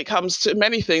world when it comes to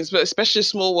many things, but especially a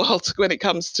small world when it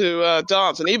comes to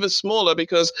dance, and even smaller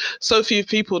because so few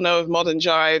people know of modern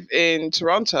jive in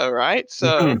Toronto, right?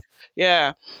 So,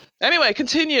 yeah. Anyway,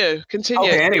 continue.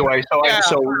 Okay. Anyway,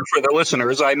 so for the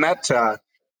listeners, I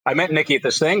met Nikki at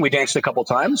this thing. We danced a couple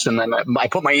times, and then I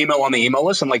put my email on the email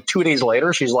list. And 2 days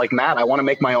later, she's like, "Matt, I want to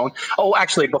make my own." Oh,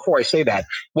 actually, before I say that,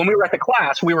 when we were at the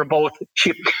class, we were both.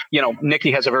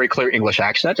 Nikki has a very clear English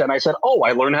accent, and I said, "Oh,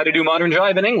 I learned how to do modern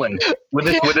jive in England with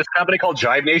this company called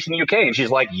Jive Nation UK." And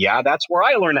she's like, "Yeah, that's where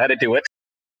I learned how to do it."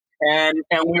 And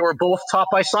we were both taught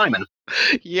by Simon.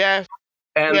 Yes.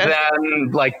 And Yes.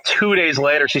 then, like 2 days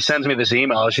later, she sends me this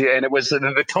email. And it was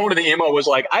the tone of the email was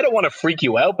like, "I don't want to freak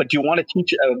you out, but do you want to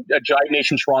teach a Jive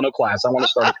Nation Toronto class? I want to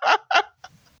start."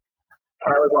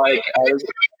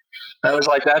 I was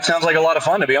like, that sounds like a lot of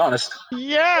fun, to be honest.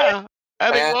 Yeah.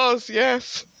 And it And, was,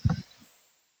 yes.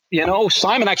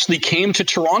 Simon actually came to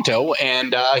Toronto,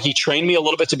 and he trained me a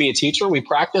little bit to be a teacher. We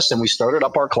practiced, and we started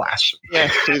up our class.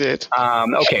 Yes, we did.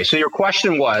 Okay, so your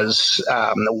question was,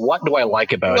 what do I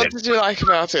like about What it? did you like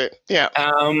about it? Yeah.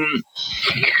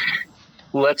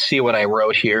 Let's see what I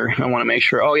wrote here. I want to make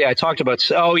sure. Oh yeah, I talked about.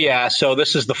 Oh yeah, so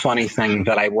this is the funny thing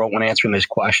that I wrote when answering this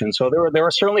question. So there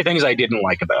are certainly things I didn't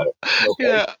like about it.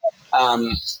 Okay? Yeah.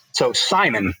 So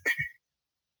Simon,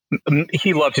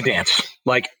 he loved to dance.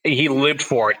 Like, he lived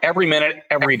for it every minute,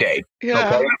 every day. Yeah.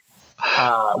 Okay.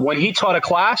 When he taught a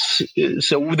class,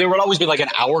 so there would always be like an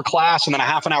hour class and then a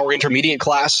half an hour intermediate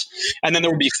class. And then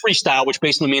there would be freestyle, which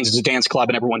basically means it's a dance club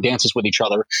and everyone dances with each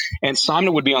other. And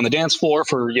Simon would be on the dance floor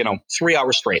for, 3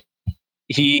 hours straight.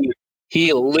 He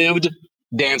lived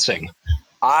dancing.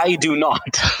 I do not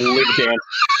live dancing.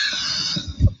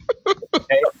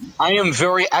 Okay? I am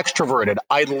very extroverted.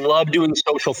 I love doing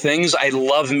social things. I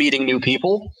love meeting new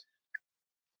people.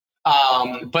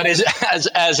 But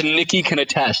as Nikki can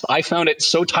attest, I found it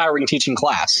so tiring teaching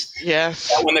class.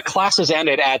 Yes. When the classes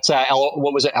ended at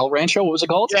what was it, El Rancho? What was it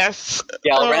called? Yes.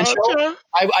 Yeah, El Rancho.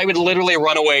 I would literally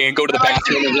run away and go to the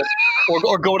bathroom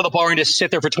or go to the bar and just sit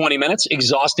there for 20 minutes,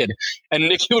 exhausted. And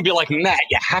Nikki would be like, "Matt,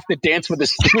 you have to dance with the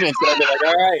students." And I'd be like,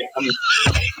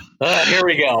 "All right, here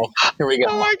we go. Here we go."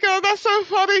 Oh my God, that's so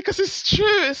funny because it's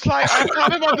true. It's like I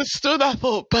kind of understood. I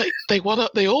thought, but they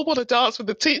all want to dance with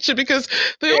the teacher because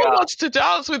they all wanted to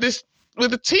dance with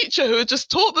the teacher who had just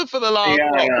taught them for the last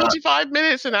 45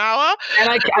 minutes, an hour. And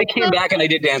I came back and I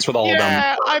did dance with all of them.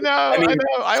 Yeah, I know.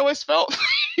 I always felt for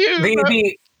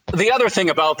you. The other thing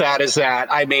about that is that,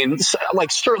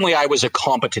 certainly I was a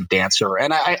competent dancer,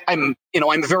 and I'm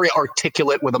very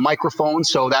articulate with a microphone,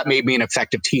 so that made me an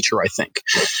effective teacher, I think.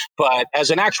 But as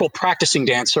an actual practicing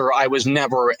dancer, I was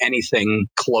never anything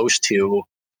close to,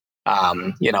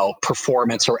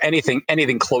 performance or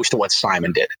anything close to what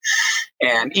Simon did.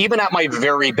 And even at my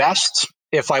very best,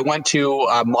 if I went to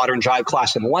a modern jive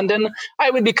class in London,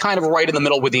 I would be kind of right in the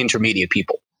middle with the intermediate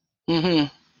people. Mm-hmm.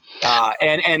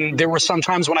 And there were some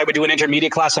times when I would do an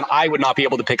intermediate class and I would not be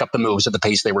able to pick up the moves at the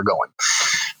pace they were going.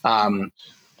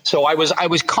 So I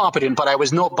was competent, but I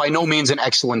was by no means an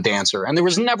excellent dancer. And there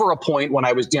was never a point when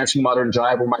I was dancing modern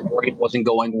jive where my brain wasn't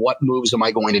going, what moves am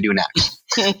I going to do next?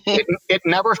 It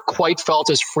never quite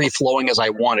felt as free flowing as I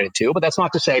wanted it to, but that's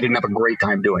not to say I didn't have a great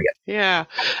time doing it. Yeah.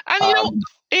 And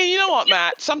you know what,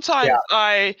 Matt? Sometimes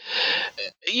I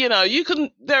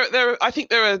think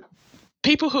there are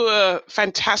people who are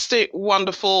fantastic,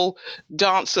 wonderful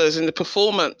dancers in the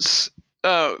performance,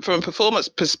 from a performance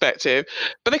perspective,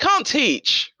 but they can't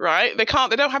teach, right? They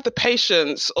don't have the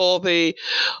patience or the,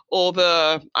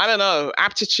 I don't know,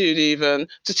 aptitude even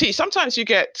to teach. Sometimes you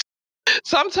get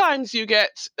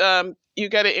you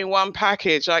get it in one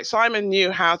package. Like Simon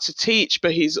knew how to teach,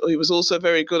 but he was also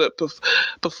very good at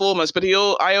performance. But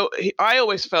I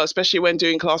always felt, especially when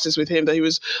doing classes with him, that he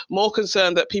was more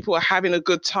concerned that people were having a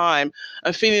good time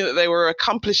and feeling that they were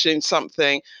accomplishing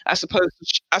something, as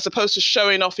opposed to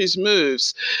showing off his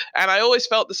moves. And I always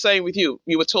felt the same with you.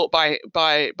 You were taught by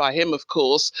him, of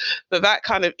course, that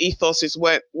kind of ethos is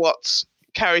what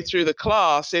carried through the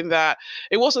class, in that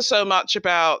it wasn't so much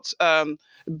about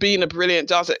being a brilliant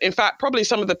dancer. In fact, probably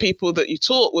some of the people that you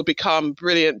taught would become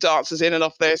brilliant dancers in and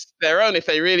of their own if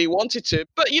they really wanted to.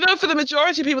 But for the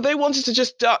majority of people, they wanted to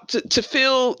just to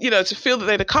feel that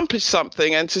they'd accomplished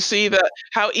something, and to see that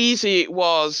how easy it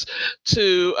was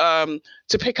to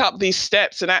pick up these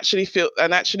steps and actually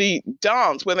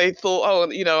dance when they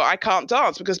thought, I can't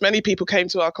dance. Because many people came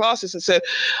to our classes and said,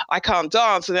 I can't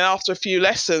dance. And then after a few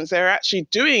lessons, they're actually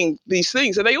doing these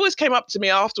things. And they always came up to me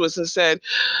afterwards and said,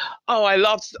 oh, I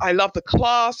loved the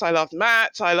class. I loved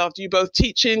Matt. I loved you both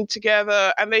teaching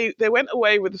together. And they went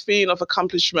away with the feeling of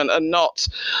accomplishment, and not,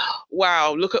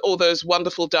 wow, look at all those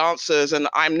wonderful dancers and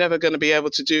I'm never going to be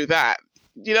able to do that.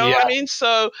 You know what I mean?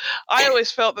 So I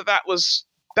always felt that was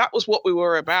what we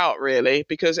were about, really,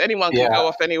 because anyone can go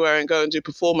off anywhere and go and do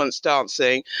performance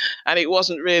dancing, and it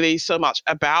wasn't really so much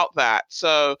about that.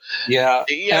 So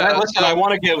I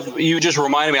want to give, you just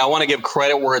reminded me, I want to give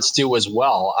credit where it's due as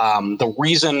well. The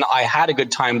reason I had a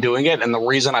good time doing it, and the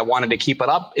reason I wanted to keep it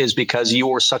up, is because you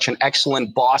were such an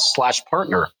excellent boss /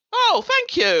 partner. Oh,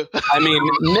 thank you. I mean,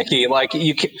 Nikki, I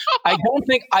don't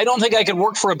think I could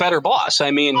work for a better boss.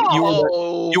 I mean, you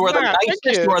are the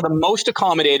nicest, you are the most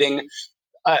accommodating.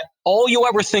 All you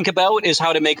ever think about is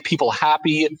how to make people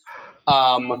happy.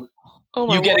 Oh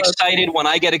my You get word. excited when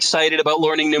I get excited about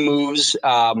learning new moves.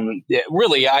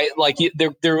 Really, I like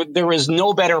there is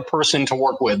no better person to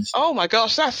work with Oh my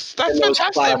gosh, that's in those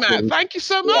fantastic, Matt. classes. Thank you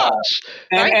so Yeah. much.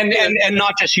 And, Thank and you. and and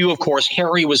not just you, of course.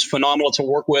 Harry was phenomenal to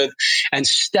work with, and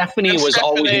Stephanie And was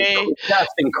always Stephanie.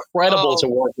 just incredible Oh, to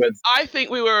work with. I think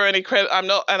we were an incredible. I'm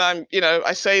not, and I'm,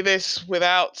 I say this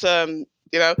without, I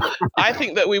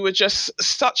think that we were just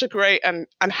such a great and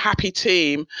happy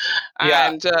team,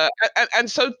 Yeah,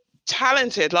 and so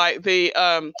talented. Like the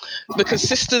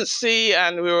consistency,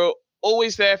 and we were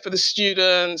always there for the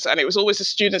students, and it was always the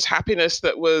students' happiness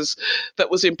that was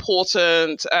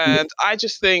important. And I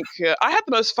just think I had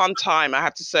the most fun time, I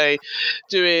have to say,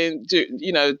 doing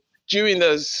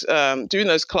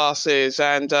those classes,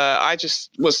 and I just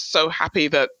was so happy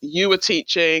that you were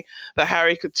teaching, that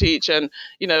Harry could teach, and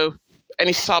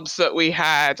any subs that we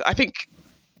had. I think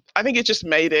it just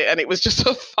made it, and it was just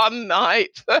a fun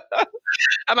night.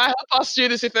 And I hope our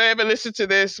students, if they ever listen to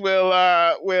this, will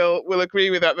agree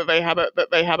with that they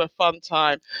had a fun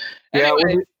time. yeah,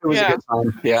 Anyway, it was a yeah, good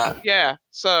time. Yeah, yeah.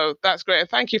 So that's great, and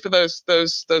thank you for those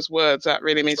words. That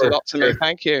really means a sure, lot to me. sure.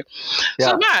 Thank you. So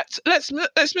Yeah. Matt, let's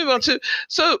move on to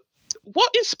so.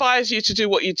 What inspires you to do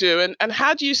what you do, and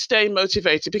how do you stay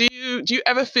motivated? Do you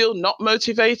ever feel not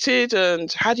motivated,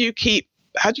 and how do you keep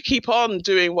on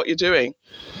doing what you're doing?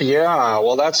 Yeah,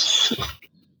 well, that's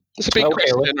It's a big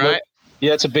okay. question, right?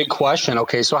 Yeah, it's a big question.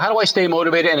 Okay, so how do I stay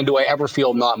motivated, and do I ever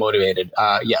feel not motivated?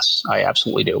 Yes, I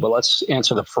absolutely do. But let's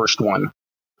answer the first one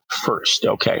first.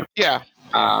 Okay. Yeah.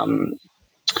 Um,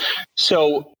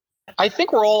 so I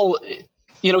think we're all,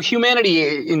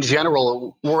 humanity in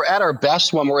general, we're at our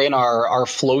best when we're in our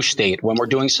flow state, when we're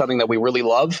doing something that we really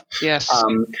love. Yes.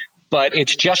 But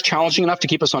it's just challenging enough to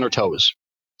keep us on our toes.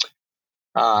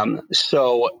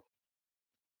 So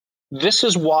this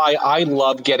is why I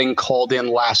love getting called in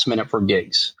last minute for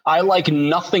gigs. I like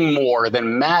nothing more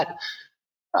than Matt,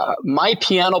 my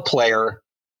piano player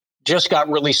just got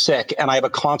really sick and I have a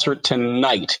concert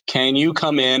tonight. Can you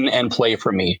come in and play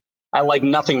for me? I like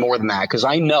nothing more than that because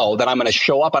I know that I'm going to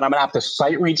show up and I'm going to have to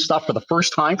sight read stuff for the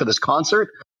first time for this concert.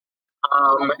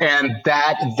 And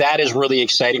that is really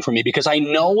exciting for me because I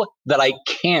know that I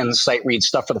can sight read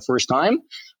stuff for the first time,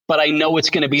 but I know it's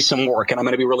going to be some work and I'm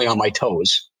going to be really on my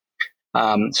toes.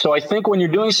 So I think when you're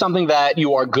doing something that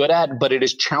you are good at, but it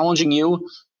is challenging you,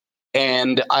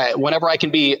 and whenever I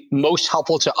can be most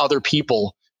helpful to other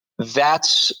people,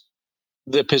 that's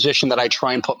the position that I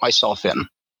try and put myself in.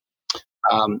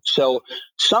 So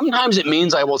sometimes it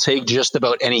means I will take just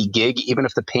about any gig, even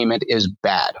if the payment is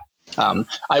bad.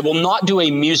 I will not do a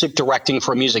music directing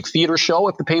for a music theater show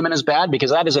if the payment is bad,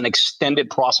 because that is an extended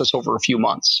process over a few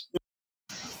months.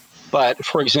 But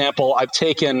for example, I've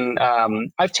taken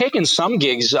some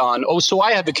gigs on. Oh, so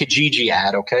I have a Kijiji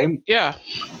ad. Okay. Yeah.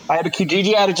 I have a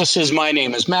Kijiji ad. It just says, "My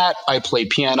name is Matt. I play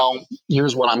piano.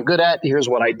 Here's what I'm good at. Here's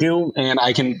what I do." And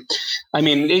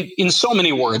in so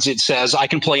many words, it says, "I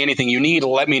can play anything you need.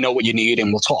 Let me know what you need,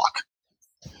 and we'll talk."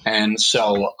 And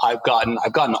so I've gotten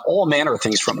all manner of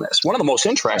things from this. One of the most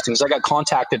interesting is I got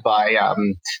contacted by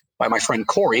my friend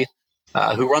Corey,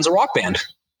 who runs a rock band.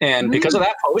 And because of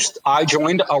that post, I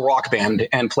joined a rock band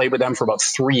and played with them for about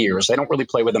 3 years. I don't really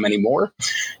play with them anymore,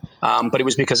 but it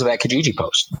was because of that Kijiji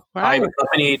post. Wow. I've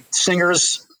accompanied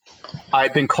singers.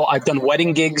 I've done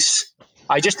wedding gigs.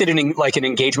 I just did an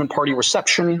engagement party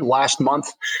reception last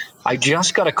month. I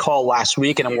just got a call last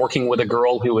week, and I'm working with a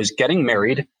girl who is getting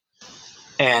married,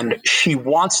 and she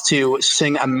wants to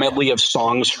sing a medley of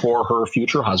songs for her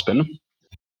future husband.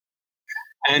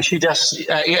 And she just,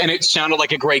 and it sounded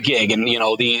like a great gig. And,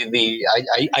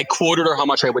 I quoted her how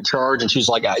much I would charge. And she's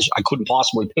like, I couldn't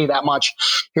possibly pay that much.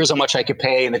 Here's how much I could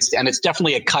pay. And it's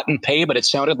definitely a cut and pay, but it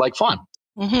sounded like fun.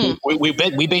 Mm-hmm.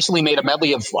 We basically made a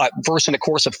medley of verse and a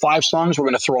chorus of 5 songs. We're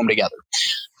going to throw them together.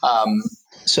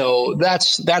 So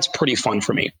that's pretty fun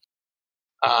for me.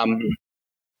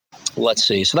 Let's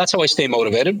see. So that's how I stay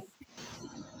motivated.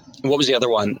 What was the other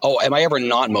one? Oh, am I ever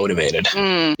not motivated?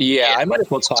 Yeah, I might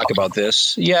as well talk about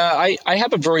this. Yeah, I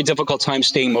have a very difficult time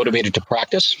staying motivated to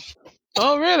practice.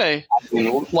 Oh, really?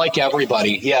 Like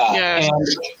everybody, yeah. And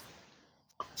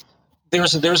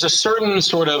there's a certain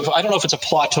sort of, I don't know if it's a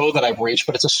plateau that I've reached,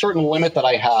 but it's a certain limit that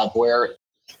I have where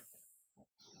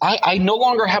I no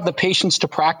longer have the patience to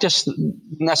practice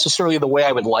necessarily the way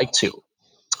I would like to.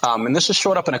 And this has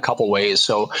showed up in a couple ways.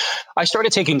 So I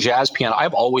started taking jazz piano.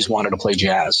 I've always wanted to play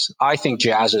jazz. I think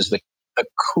jazz is the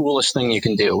coolest thing you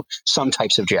can do. Some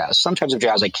types of jazz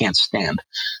I can't stand.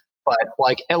 But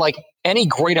like any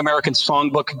great American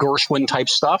songbook, Gershwin type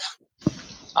stuff,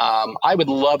 I would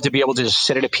love to be able to just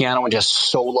sit at a piano and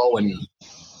just solo and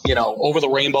over the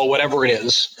rainbow, whatever it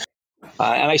is.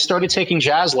 And I started taking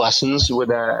jazz lessons with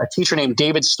a teacher named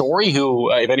David Story,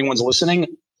 who, if anyone's listening,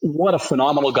 what a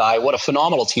phenomenal guy, what a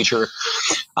phenomenal teacher.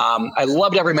 I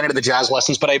loved every minute of the jazz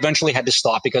lessons, but I eventually had to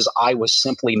stop because I was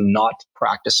simply not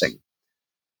practicing.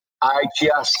 I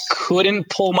just couldn't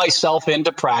pull myself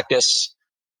into practice.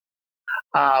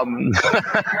 And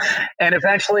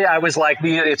eventually I was like,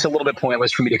 it's a little bit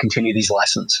pointless for me to continue these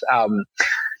lessons.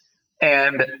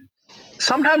 And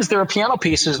sometimes there are piano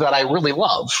pieces that I really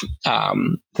love.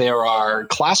 There are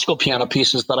classical piano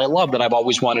pieces that I love that I've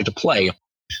always wanted to play,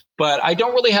 but I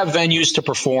don't really have venues to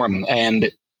perform.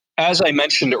 And as I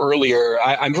mentioned earlier,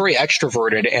 I'm very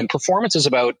extroverted, and performance is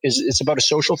about a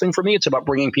social thing for me. It's about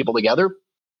bringing people together.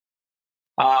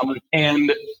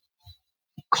 And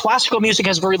classical music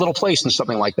has very little place in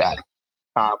something like that.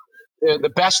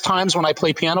 The best times when I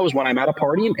play piano is when I'm at a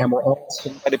party and we're all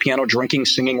sitting at the piano, drinking,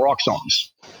 singing rock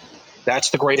songs.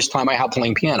 That's the greatest time I have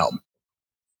playing piano.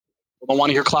 I don't want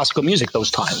to hear classical music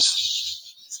those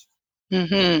times.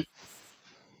 Mm-hmm.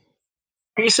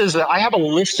 Pieces that I have a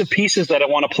list of pieces that I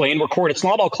want to play and record. It's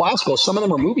not all classical. Some of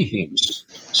them are movie themes.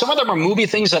 Some of them are movie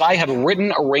things that I have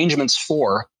written arrangements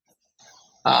for.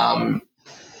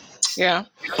 Yeah.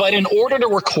 But in order to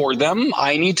record them,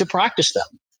 I need to practice them.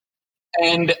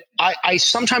 And I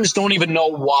sometimes don't even know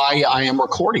why I am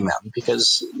recording them,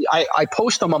 because I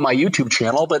post them on my YouTube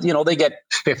channel, but they get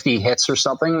 50 hits or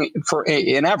something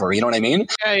in ever. You know what I mean?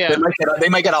 Yeah. They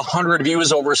might get 100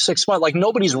 views over 6 months. Like,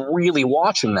 nobody's really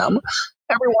watching them.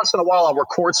 Every once in a while, I'll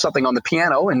record something on the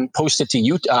piano and post it to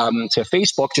to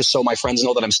Facebook, just so my friends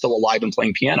know that I'm still alive and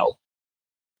playing piano.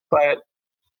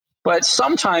 But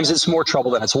sometimes it's more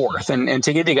trouble than it's worth. And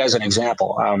to give you guys an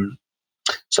example,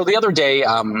 so the other day,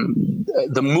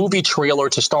 the movie trailer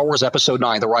to Star Wars Episode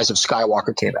 9, The Rise of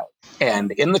Skywalker, came out.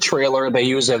 And in the trailer, they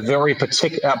use a very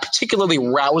particularly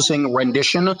rousing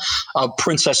rendition of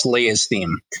Princess Leia's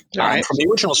theme from the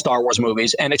original Star Wars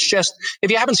movies. And it's just,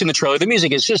 if you haven't seen the trailer, the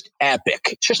music is just epic.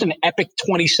 It's just an epic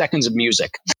 20 seconds of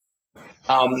music.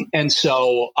 And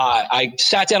so I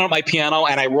sat down at my piano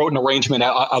and I wrote an arrangement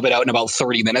of it out in about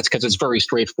 30 minutes because it's very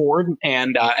straightforward,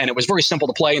 and it was very simple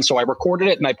to play. And so I recorded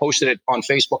it and I posted it on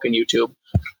Facebook and YouTube.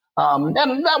 And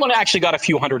that one actually got a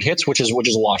few hundred hits, which is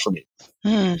a lot for me.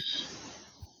 Mm.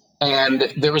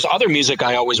 And there was other music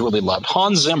I always really loved.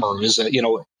 Hans Zimmer is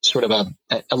sort of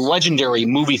a legendary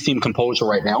movie theme composer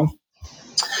right now.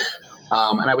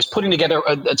 And I was putting together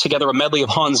a medley of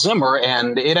Hans Zimmer,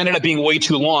 and it ended up being way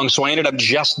too long. So I ended up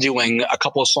just doing a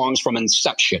couple of songs from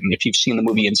Inception. If you've seen the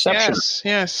movie Inception,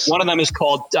 yes. One of them is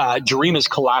called "Dream Is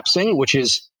Collapsing," which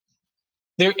is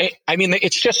there. I mean,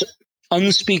 it's just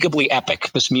unspeakably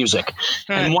epic, this music.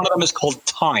 Right. And one of them is called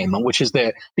Time, which is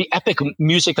the epic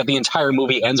music that the entire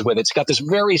movie ends with. It's got this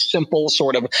very simple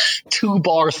sort of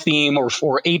 2-bar theme or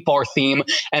 8-bar theme,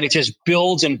 and it just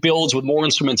builds and builds with more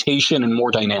instrumentation and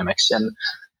more dynamics. And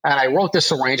I wrote this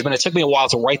arrangement. It took me a while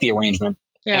to write the arrangement.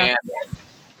 Yeah. And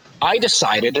I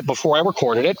decided before I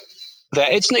recorded it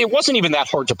that it wasn't even that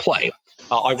hard to play.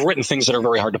 I've written things that are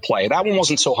very hard to play. That one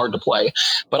wasn't so hard to play,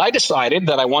 but I decided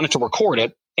that I wanted to record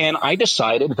it. And I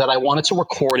decided that I wanted to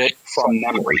record it from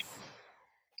memory.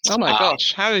 Oh my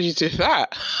gosh, how did you do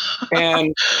that?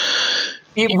 And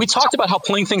we talked about how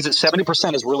playing things at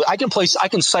 70% is really, I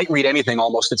can sight read anything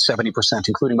almost at 70%,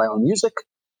 including my own music.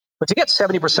 But to get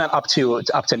 70% up to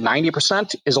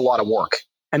 90% is a lot of work.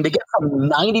 And to get from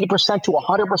 90% to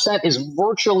 100% is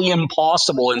virtually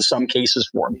impossible in some cases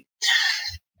for me.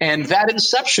 And that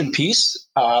Inception piece,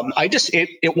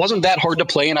 it wasn't that hard to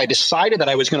play, and I decided that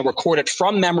I was going to record it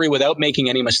from memory without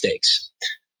making any mistakes.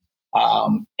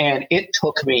 And it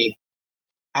took me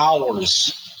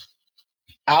hours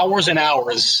and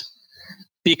hours,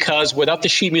 because without the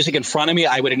sheet music in front of me,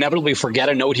 I would inevitably forget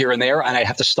a note here and there, and I'd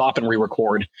have to stop and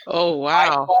re-record. Oh,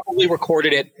 wow. I probably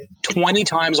recorded it 20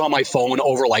 times on my phone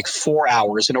over like 4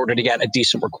 hours in order to get a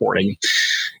decent recording.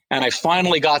 And I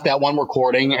finally got that one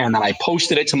recording, and then I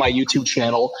posted it to my YouTube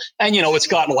channel. And, it's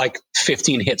gotten like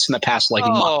 15 hits in the past month.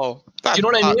 Oh, you know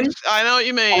what I mean? I know what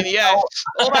you mean, yes.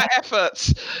 All that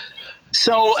effort.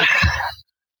 So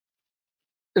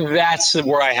that's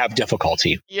where I have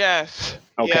difficulty. Yes.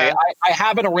 Okay. Yeah. I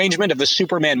have an arrangement of the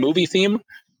Superman movie theme.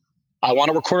 I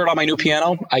want to record it on my new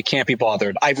piano. I can't be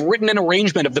bothered. I've written an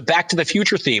arrangement of the Back to the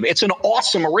Future theme. It's an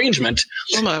awesome arrangement.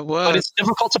 Oh my word. But it's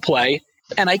difficult to play.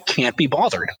 And I can't be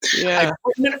bothered. Yeah.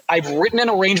 I've written an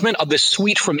arrangement of the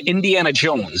suite from Indiana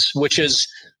Jones, which is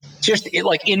just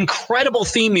like incredible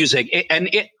theme music.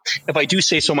 If I do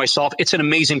say so myself, it's an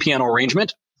amazing piano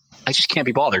arrangement. I just can't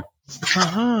be bothered.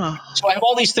 Uh-huh. So I have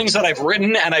all these things that I've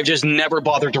written, and I've just never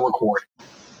bothered to record.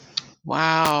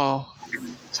 Wow.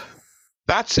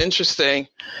 That's interesting.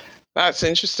 That's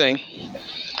interesting.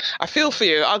 I feel for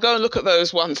you. I'll go and look at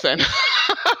those ones then.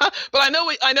 But I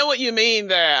know what you mean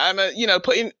there.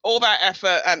 Putting all that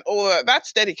effort and all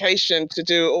that's dedication to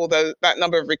do all that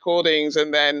number of recordings,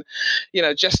 and then,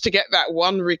 just to get that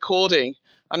one recording.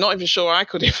 I'm not even sure I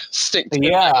could even stick to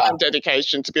that kind of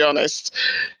dedication, to be honest.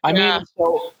 I mean,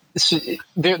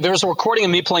 there's a recording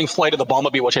of me playing Flight of the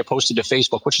Bumblebee, which I posted to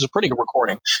Facebook, which is a pretty good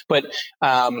recording.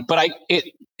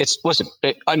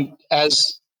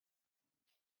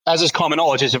 As is common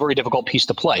knowledge, it's a very difficult piece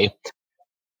to play.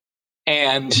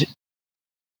 And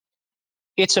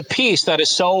it's a piece that is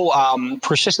so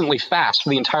persistently fast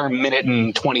for the entire minute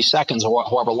and 20 seconds or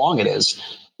however long it is.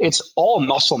 It's all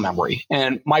muscle memory.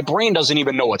 And my brain doesn't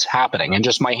even know what's happening. And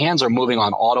just my hands are moving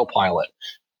on autopilot.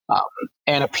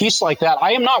 And a piece like that,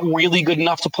 I am not really good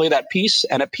enough to play that piece.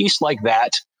 And a piece like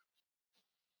that,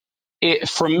 it,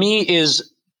 for me,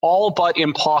 is all but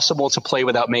impossible to play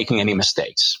without making any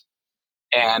mistakes.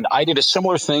 And I did a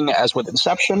similar thing as with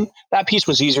Inception. That piece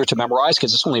was easier to memorize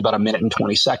because it's only about a minute and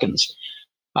 20 seconds.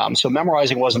 So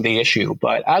memorizing wasn't the issue.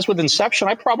 But as with Inception,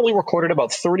 I probably recorded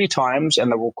about 30 times.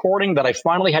 And the recording that I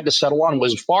finally had to settle on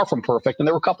was far from perfect. And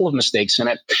there were a couple of mistakes in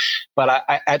it. But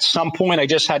I at some point, I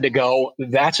just had to go,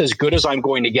 that's as good as I'm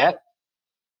going to get,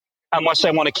 unless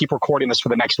I want to keep recording this for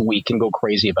the next week and go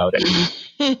crazy about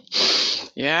it.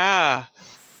 Yeah.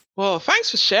 Well, thanks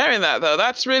for sharing that, though.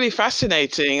 That's really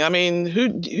fascinating. I mean, who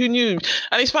knew?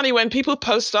 And it's funny when people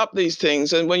post up these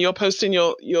things, and when you're posting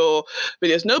your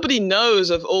videos, nobody knows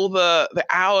of all the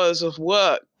hours of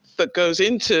work that goes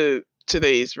into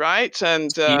these, right?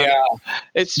 And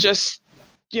it's just,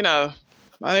 I don't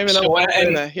even know what's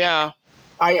in there. Yeah.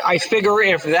 I figure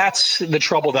if that's the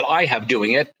trouble that I have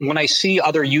doing it, when I see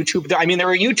other there are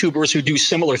YouTubers who do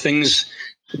similar things.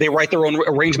 They write their own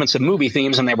arrangements of movie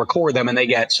themes and they record them, and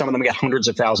some of them get hundreds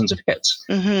of thousands of hits.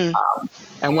 Mm-hmm.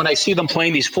 And when I see them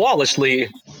playing these flawlessly,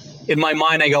 in my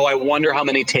mind, I go, I wonder how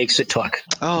many takes it took.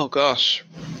 Oh, gosh.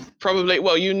 Probably.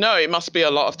 Well, it must be a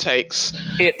lot of takes.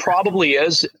 It probably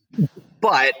is.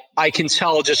 But I can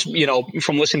tell just,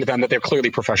 from listening to them that they're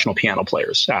clearly professional piano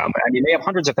players. They have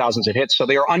hundreds of thousands of hits, so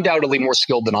they are undoubtedly more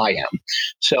skilled than I am.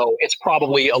 So it's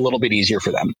probably a little bit easier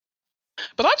for them.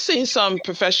 But I've seen some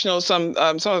professional, some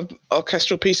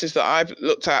orchestral pieces that I've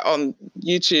looked at on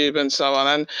YouTube and so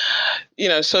on,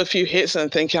 and so few hits.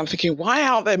 And I'm thinking, why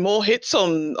aren't there more hits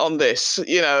on this?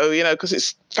 Because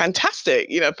it's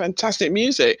fantastic, fantastic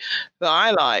music that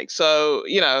I like. So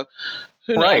who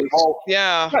knows? Right. Well,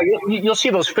 yeah. You'll see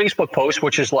those Facebook posts,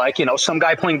 which is like some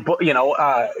guy playing,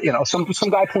 some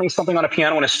guy playing something on a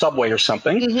piano in a subway or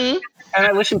something. Mm-hmm. And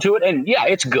I listen to it, and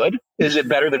it's good. Is it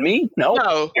better than me? No.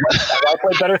 Have I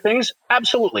played better things?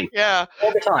 Absolutely. Yeah.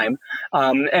 All the time.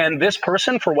 And this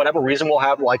person, for whatever reason, will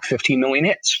have like 15 million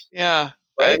hits. Yeah.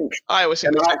 Right? I always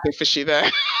think something fishy there.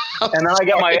 and then I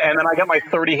get my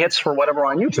 30 hits for whatever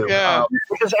on YouTube. Yeah.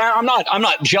 Because I'm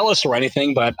not jealous or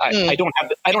anything, but I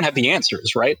don't have the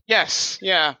answers, right? Yes.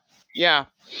 Yeah. Yeah.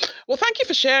 Well, thank you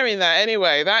for sharing that.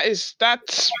 Anyway, I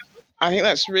think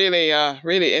that's really,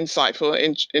 really insightful,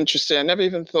 interesting. I never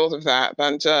even thought of that.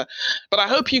 But I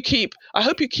hope you keep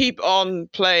on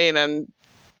playing and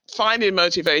finding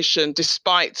motivation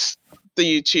despite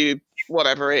the YouTube,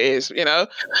 whatever it is,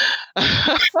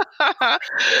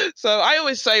 So I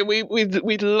always say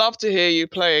we'd love to hear you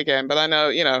play again, but I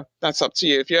know, that's up to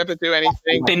you. If you ever do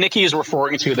anything. Nikki is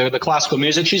referring to the classical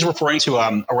music. She's referring to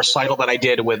a recital that I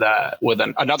did with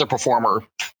another performer.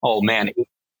 Oh man.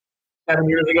 7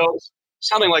 years ago,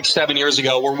 something like 7 years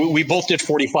ago, where we both did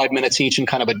 45 minutes each in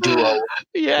kind of a duo.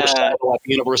 Yeah. At the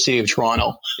University of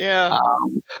Toronto. Yeah.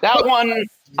 That one,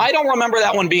 I don't remember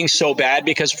that one being so bad,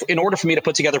 because in order for me to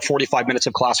put together 45 minutes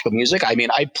of classical music,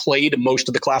 I played most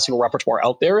of the classical repertoire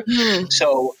out there.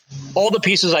 So all the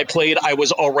pieces I played, I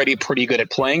was already pretty good at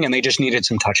playing, and they just needed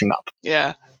some touching up.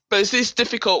 Yeah. But it's these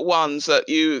difficult ones that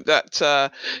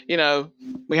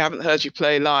we haven't heard you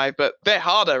play live, but they're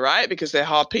harder, right? Because they're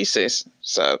hard pieces.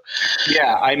 So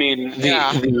yeah, I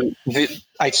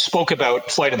spoke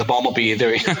about Flight of the Bumblebee.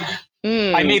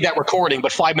 I made that recording,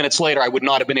 but 5 minutes later, I would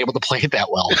not have been able to play it that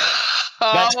well.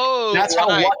 That's how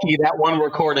lucky that one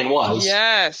recording was.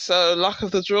 Yeah. So luck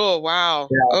of the draw. Wow.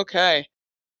 Yeah. Okay.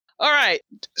 All right.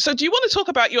 So do you want to talk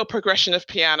about your progression of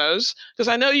pianos? Because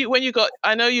I know you got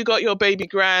your baby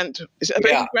grand. Is it a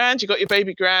baby grand? You got your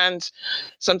baby grand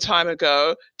some time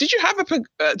ago. Did you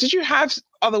have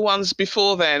other ones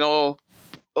before then, or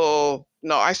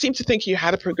no? I seem to think you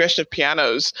had a progression of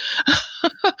pianos.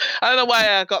 I don't know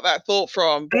where I got that thought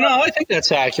from. No, I think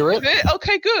that's accurate.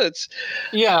 Okay, good.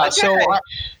 Yeah, Okay. so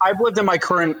I've lived in my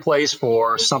current place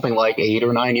for something like 8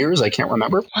 or 9 years. I can't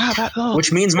remember. Wow, that long.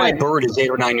 Which means my bird is 8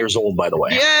 or 9 years old, by the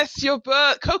way. Yes, your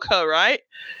bird, Coco, right?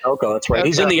 Coco, that's right. Coco.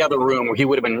 He's in the other room where he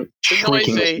would have been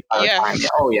shrieking this entire time.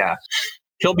 Oh, yeah.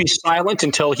 He'll be silent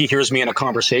until he hears me in a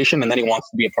conversation, and then he wants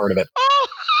to be a part of it.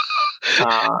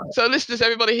 So listeners,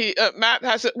 everybody, Matt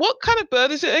has it. What kind of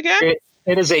bird is it again?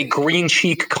 It is a green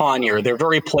cheek conure. They're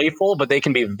very playful, but they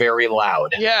can be very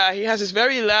loud. Yeah, he has this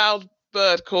very loud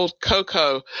bird called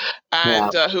Coco,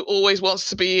 and who always wants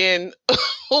to be in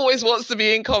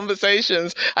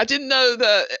conversations. I didn't know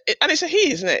that, and it's a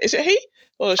he, isn't it? Is it he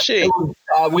or she?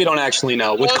 We don't actually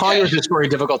know. With conures, it's very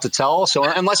difficult to tell. So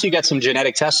unless you get some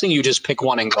genetic testing, you just pick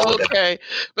one and go with it. Okay,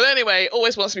 but anyway,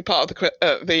 always wants to be part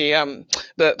of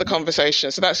the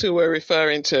conversation. So that's who we're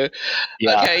referring to.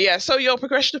 Yeah. Okay, yeah. So your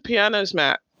progression of pianos,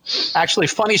 Matt. Actually,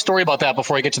 funny story about that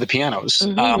before I get to the pianos.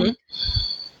 Mm-hmm.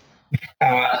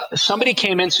 Somebody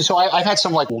came in. So I've had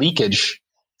some leakage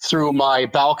through my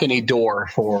balcony door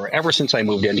ever since I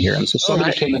moved in here. And so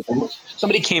somebody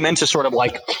came in to sort of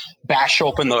bash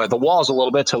open the walls a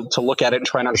little bit to look at it and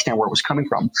try and understand where it was coming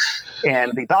from.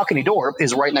 And the balcony door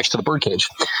is right next to the birdcage.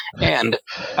 And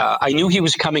I knew he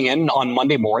was coming in on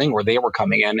Monday morning, or they were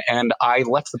coming in, and I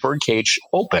left the birdcage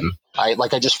open. I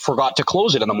just forgot to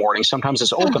close it in the morning. Sometimes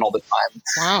it's open all the time.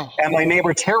 Wow. And my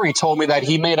neighbor Terry told me that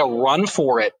he made a run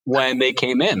for it when they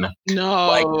came in.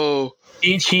 No.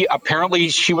 He apparently,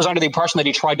 she was under the impression that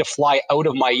he tried to fly out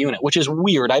of my unit, which is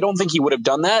weird. I don't think he would have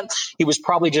done that. He was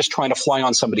probably just trying to fly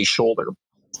on somebody's shoulder.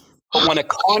 But when a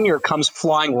conure comes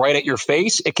flying right at your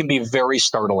face, it can be very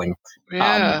startling.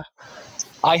 Yeah.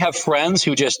 I have friends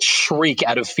who just shriek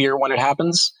out of fear when it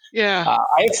happens. Yeah.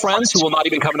 I have friends who will not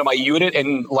even come into my unit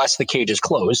unless the cage is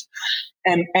closed.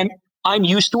 And I'm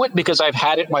used to it because I've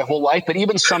had it my whole life. But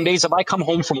even some days, if I come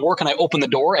home from work and I open the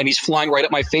door and he's flying right at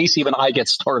my face, even I get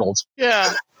startled.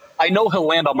 Yeah. I know he'll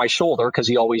land on my shoulder because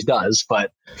he always does.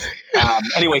 But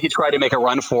anyway, he tried to make a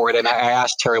run for it. And I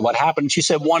asked Terry what happened. She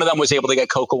said one of them was able to get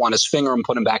Coco on his finger and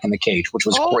put him back in the cage, which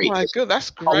was great. Oh, my God.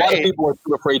 That's great. A lot of people are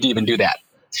too afraid to even do that.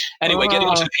 Anyway, getting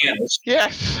on to the pianos.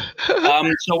 Yes.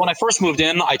 So when I first moved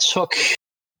in, I took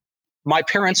my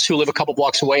parents, who live a couple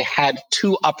blocks away, had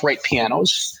 2 upright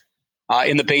pianos.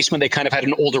 In the basement, they kind of had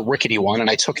an older rickety one, and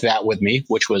I took that with me,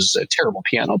 which was a terrible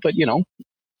piano, but,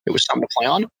 it was something to play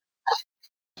on.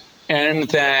 And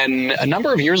then a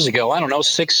number of years ago, I don't know,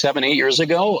 6, 7, 8 years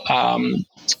ago,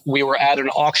 we were at an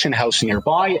auction house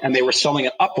nearby, and they were selling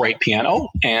an upright piano.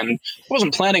 And I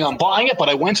wasn't planning on buying it, but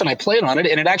I went and I played on it,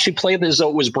 and it actually played as though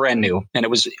it was brand new. And it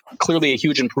was clearly a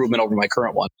huge improvement over my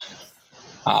current one.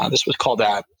 This was called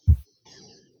a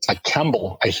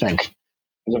Kemble, I think.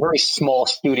 It was a very small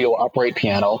studio upright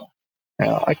piano.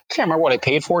 I can't remember what I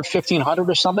paid for it, $1,500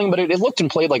 or something, but it looked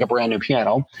and played like a brand new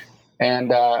piano.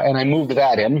 And I moved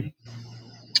that in.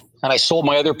 And I sold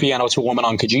my other piano to a woman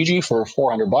on Kijiji for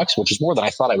 $400, which is more than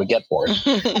I thought I would get for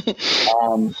it.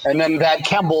 And then that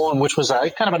Kemble, which was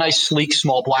kind of a nice, sleek,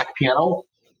 small black piano,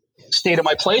 stayed at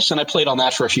my place, and I played on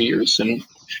that for a few years. And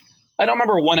I don't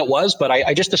remember when it was, but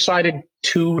I just decided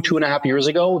 2.5 years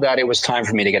ago that it was time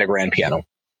for me to get a grand piano.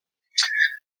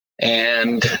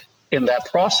 And in that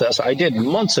process, I did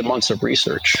months and months of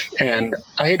research, and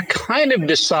I had kind of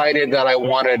decided that I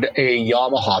wanted a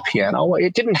Yamaha piano.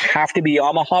 It didn't have to be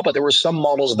Yamaha, but there were some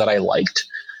models that I liked.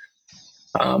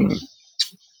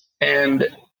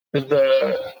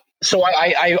 So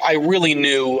I really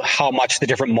knew how much the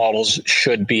different models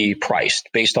should be priced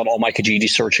based on all my Kijiji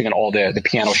searching and all the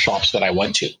piano shops that I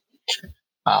went to.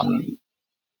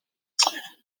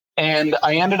 And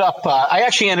I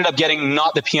actually ended up getting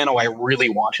not the piano I really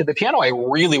wanted. The piano I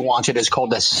really wanted is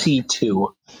called a C2,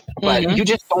 but you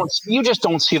just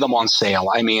don't see them on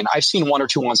sale. I mean, I've seen 1 or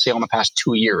 2 on sale in the past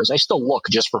 2 years. I still look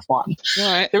just for fun.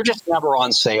 Right. They're just never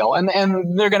on sale, and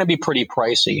they're going to be pretty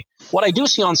pricey. What I do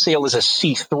see on sale is a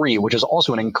C3, which is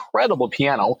also an incredible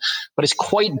piano, but it's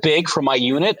quite big for my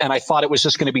unit, and I thought it was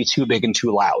just going to be too big and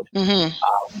too loud.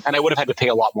 And I would have had to pay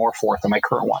a lot more for it than my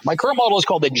current one. My current model is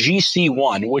called the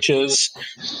GC1, which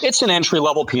it's an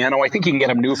entry-level piano. I think you can get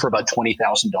them new for about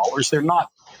 $20,000. They're not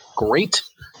great,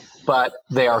 but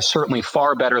they are certainly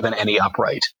far better than any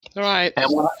upright. Right.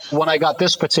 And when I got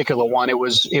this particular one, it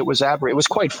was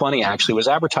quite funny, actually. It was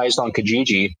advertised on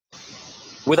Kijiji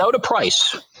without a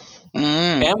price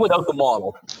and without the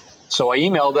model. So I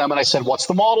emailed them and I said, "What's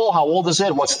the model? How old is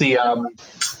it? What's the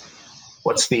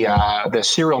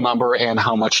serial number, and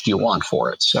how much do you want for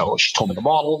it?" So she told me the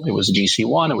model. It was a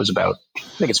GC1. It was I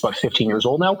think it's about 15 years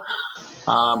old now.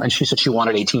 And she said she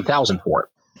wanted $18,000 for it.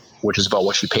 which is about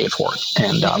what she paid for it.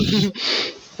 And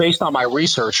based on my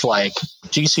research, like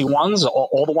GC1s,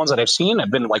 all the ones that I've seen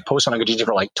have been like posted on Kijiji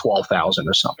for like 12,000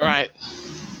 or something. Right.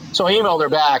 So I emailed her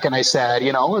back and I said,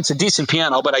 it's a decent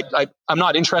piano, but I'm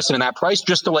not interested in that price,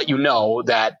 just to let you know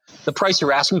that the price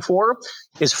you're asking for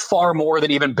is far more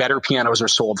than even better pianos are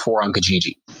sold for on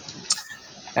Kijiji.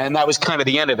 And that was kind of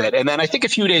the end of it. And then I think a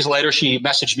few days later, she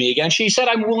messaged me again. She said,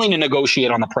 I'm willing to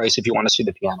negotiate on the price if you want to see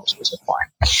the pianos. I said,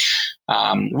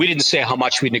 fine. We didn't say how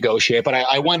much we'd negotiate, but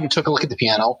I went and took a look at the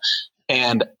piano.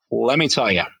 And let me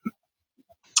tell you,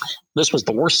 this was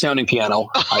the worst sounding piano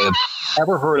I have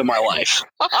ever heard in my life.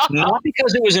 Not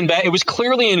because it was in bad, it was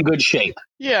clearly in good shape.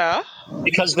 Yeah.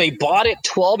 Because they bought it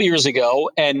 12 years ago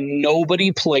and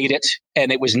nobody played it and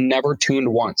it was never tuned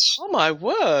once. Oh my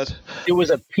word. It was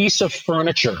a piece of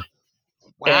furniture.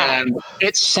 Wow. And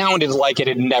it sounded like it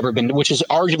had never been, which is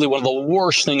arguably one of the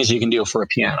worst things you can do for a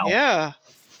piano. Yeah.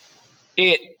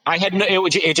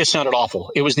 It just sounded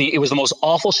awful. It was the most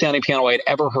awful sounding piano I had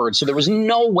ever heard. So there was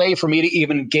no way for me to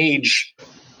even gauge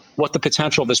what the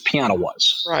potential of this piano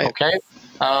was. Right. Okay.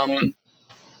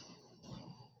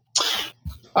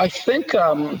 I think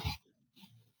at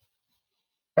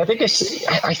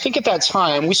that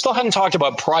time we still hadn't talked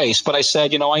about price, but I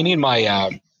said, I need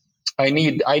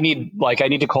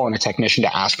to call in a technician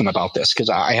to ask him about this because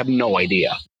I have no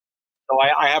idea. So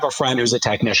I have a friend who's a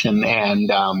technician,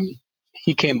 and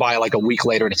he came by like a week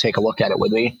later to take a look at it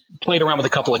with me. Played around with a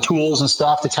couple of tools and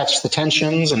stuff to test the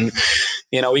tensions, and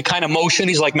he kind of motioned.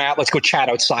 He's like, Matt, let's go chat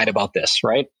outside about this,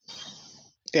 right?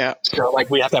 Yeah. So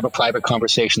like we have to have a private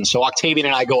conversation. So Octavian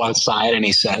and I go outside, and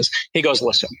he goes,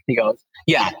 listen,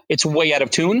 yeah, it's way out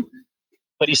of tune,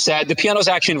 but he said the piano's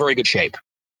actually in very good shape.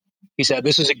 He said,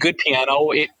 this is a good piano.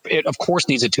 It of course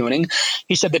needs a tuning.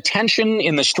 He said the tension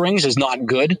in the strings is not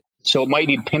good, so it might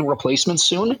need pin replacements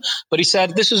soon. But he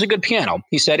said, this is a good piano.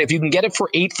 He said, if you can get it for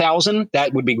 $8,000,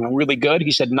 that would be really good.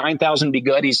 He said, $9,000 would be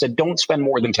good. He said, don't spend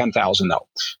more than $10,000 though.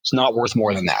 It's not worth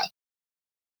more than that.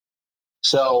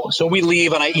 So we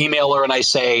leave, and I email her and I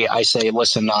say,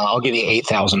 listen, I'll give you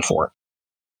 $8,000 for it.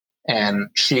 And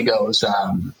she goes,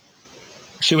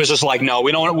 she was just like, no,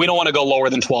 we don't want to go lower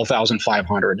than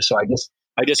 12,500. So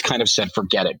I just kind of said,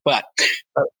 forget it. But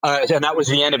and that was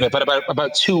the end of it. But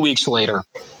about 2 weeks later,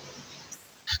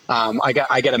 I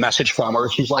get a message from her.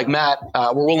 She's like, Matt,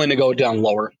 we're willing to go down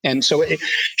lower. And so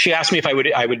she asked me if I would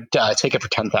take it for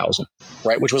 10,000,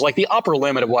 right? Which was like the upper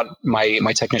limit of what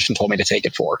my technician told me to take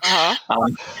it for. Uh-huh.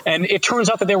 And it turns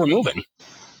out that they were moving.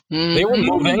 Mm-hmm. They were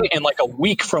moving in like a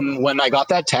week from when I got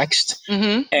that text,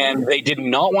 mm-hmm. and they did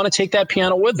not want to take that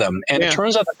piano with them. And it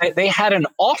turns out that they had an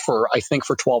offer, I think,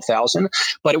 for 12,000,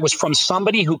 but it was from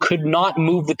somebody who could not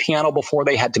move the piano before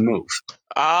they had to move.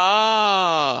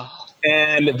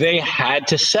 And they had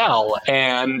to sell.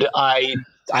 And I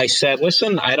said,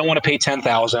 listen, I don't want to pay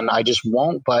 10,000. I just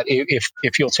won't. But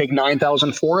if you'll take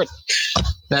 9,000 for it,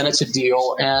 then it's a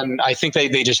deal. And I think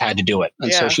they just had to do it.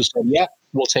 And so she said, yeah,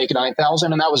 we'll take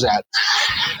 9,000. And that was that.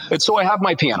 And so I have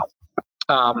my piano.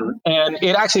 And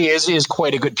it actually is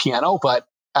quite a good piano. But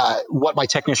what my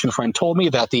technician friend told me,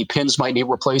 that the pins might need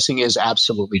replacing, is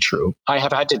absolutely true.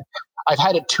 I've had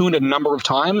it tuned a number of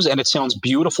times, and it sounds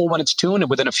beautiful when it's tuned. And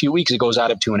within a few weeks, it goes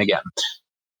out of tune again.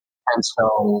 And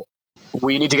so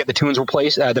we need to get the pins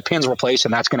replaced, and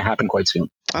that's going to happen quite soon.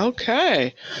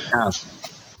 Okay. Yeah.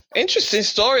 Interesting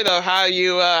story, though, how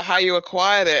you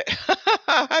acquired it.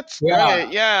 That's great.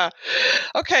 Yeah.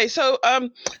 Okay, so we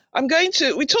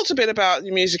talked a bit about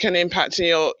your music and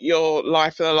impacting your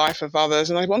life and the life of others,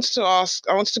 and I wanted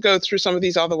to go through some of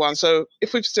these other ones. So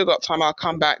if we've still got time, I'll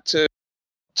come back to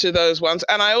those ones.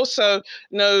 And I also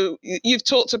know we've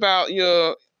talked about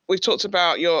your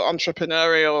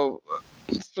entrepreneurial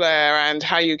flair and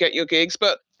how you get your gigs,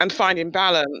 and finding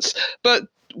balance. But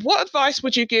what advice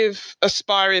would you give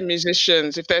aspiring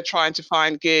musicians if they're trying to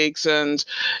find gigs and,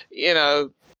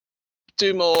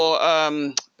 do more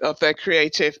of their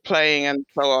creative playing and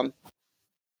so on?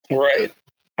 Right.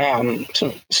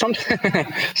 So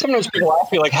sometimes people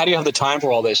ask me, like, how do you have the time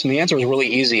for all this? And the answer is really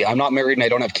easy. I'm not married and I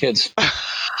don't have kids.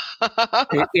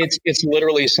 It's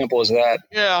literally as simple as that.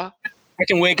 Yeah. I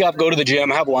can wake up, go to the gym,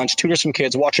 have lunch, tutor some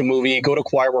kids, watch a movie, go to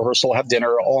choir rehearsal, have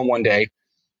dinner, all in one day.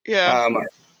 Yeah.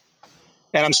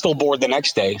 And I'm still bored the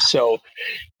next day. So,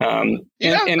 you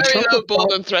have a very low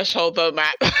boredom threshold, though,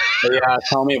 Matt. Yeah,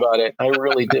 tell me about it. I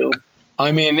really do.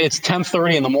 I mean, it's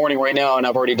 10:30 in the morning right now, and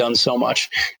I've already done so much.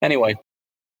 Anyway,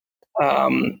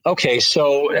 okay,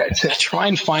 so to try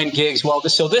and find gigs. Well,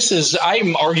 I'm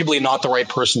arguably not the right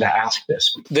person to ask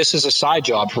this. This is a side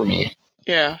job for me.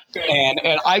 Yeah.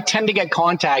 And I tend to get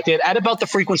contacted at about the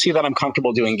frequency that I'm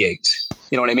comfortable doing gigs.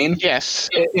 You know what I mean? Yes.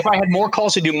 If I had more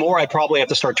calls to do more, I'd probably have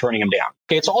to start turning them down.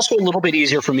 Okay, it's also a little bit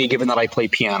easier for me given that I play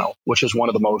piano, which is one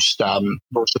of the most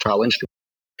versatile instruments.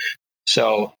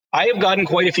 So I have gotten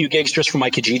quite a few gigs just from my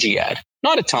Kijiji ad.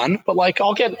 Not a ton, but like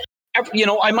I'll get,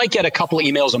 I might get a couple of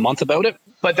emails a month about it,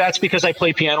 but that's because I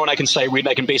play piano and I can sight read and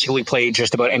I can basically play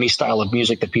just about any style of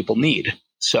music that people need.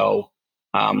 So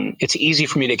it's easy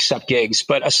for me to accept gigs.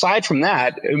 But aside from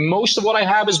that, most of what I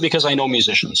have is because I know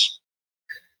musicians.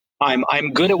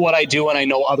 I'm good at what I do and I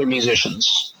know other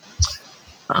musicians.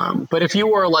 But if you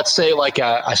were, let's say, like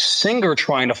a singer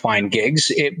trying to find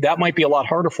gigs, that might be a lot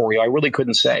harder for you. I really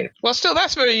couldn't say. Well, still,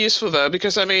 that's very useful though,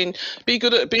 because I mean, being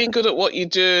good at what you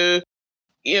do,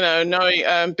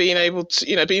 knowing, being able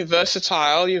to, being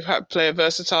versatile. You've had to play a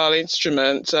versatile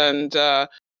instrument, and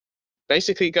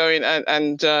basically going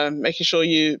and making sure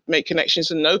you make connections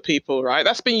and know people. Right,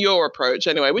 that's been your approach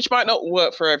anyway, which might not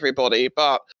work for everybody,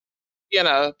 but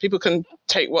people can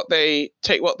take what they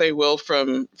will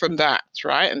from that,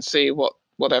 right, and see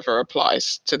whatever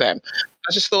applies to them.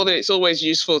 I just thought it's always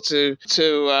useful to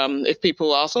if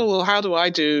people ask, oh well, how do I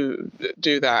do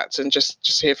that, and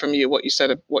just hear from you what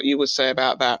you would say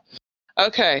about that.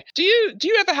 Okay. Do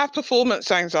you ever have performance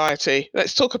anxiety?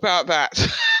 Let's talk about that.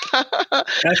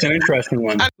 That's an interesting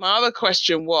one. And my other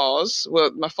question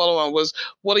my follow-on was,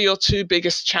 what are your two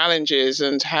biggest challenges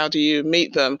and how do you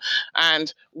meet them?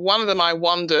 And one of them I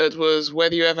wondered was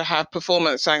whether you ever have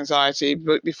performance anxiety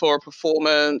before a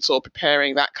performance or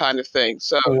preparing, that kind of thing.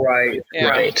 So Right.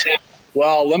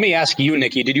 Well, let me ask you,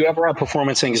 Nikki, did you ever have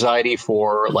performance anxiety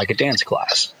for like a dance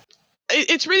class?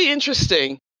 It's really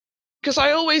interesting. Because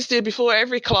I always did, before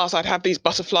every class, I'd have these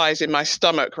butterflies in my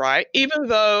stomach, right? Even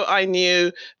though I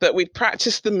knew that we'd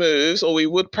practice the moves, or we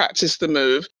would practice the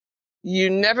move, you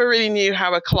never really knew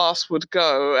how a class would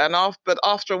go. But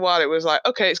after a while, it was like,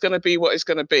 okay, it's going to be what it's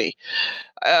going to be.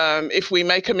 If we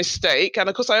make a mistake, and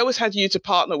of course, I always had you to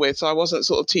partner with, so I wasn't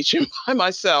sort of teaching by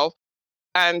myself.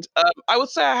 And I would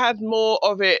say I had more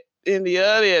of it in the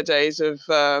earlier days of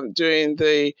doing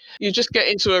you just get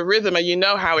into a rhythm and you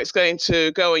know how it's going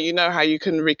to go and you know how you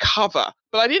can recover.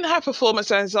 But I didn't have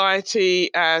performance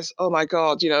anxiety as, oh my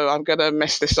God, I'm going to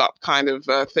mess this up kind of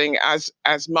thing as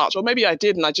much. Or maybe I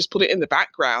did and I just put it in the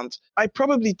background. I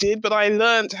probably did, but I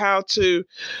learned how to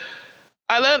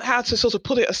sort of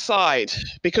put it aside,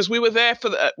 because we were there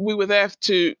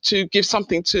to give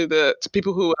something to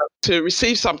people who were to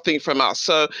receive something from us.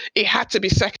 So it had to be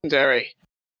secondary.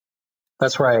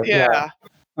 That's right. Yeah.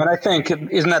 And I think,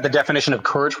 isn't that the definition of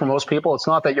courage for most people? It's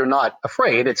not that you're not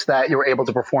afraid, it's that you're able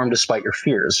to perform despite your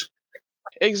fears.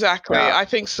 Exactly. Yeah. I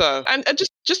think so. And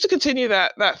just to continue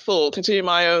that thought, continue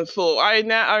my own thought,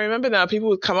 I remember now people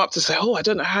would come up to say, oh, I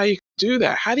don't know how you do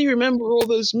that. How do you remember all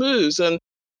those moves? And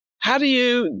how do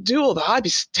you do all that? I'd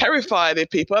be terrified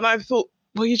of people. And I thought,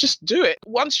 well, you just do it.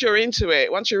 Once you're into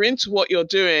what you're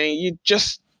doing, you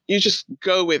just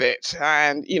go with it.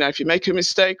 And, if you make a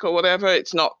mistake or whatever,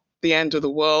 it's not the end of the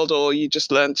world, or you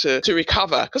just learn to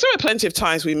recover. Because there were plenty of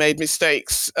times we made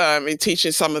mistakes in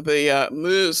teaching some of the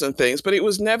moves and things, but it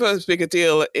was never as big a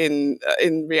deal in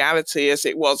reality as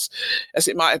it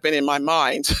might have been in my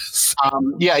mind.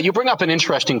 Yeah, you bring up an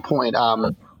interesting point.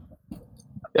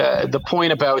 The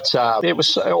point about it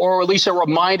was, or at least it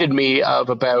reminded me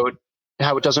about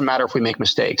how it doesn't matter if we make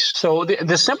mistakes. So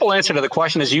the simple answer to the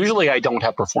question is usually I don't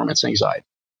have performance anxiety.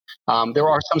 There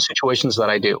are some situations that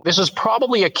I do. This is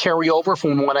probably a carryover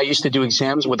from when I used to do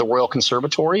exams with the Royal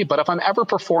Conservatory. But if I'm ever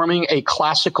performing a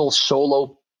classical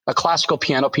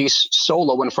piano piece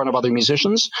solo in front of other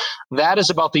musicians, that is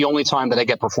about the only time that I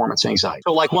get performance anxiety.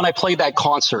 So like when I played that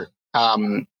concert,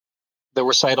 the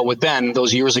recital with Ben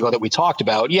those years ago that we talked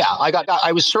about, yeah,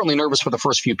 I was certainly nervous for the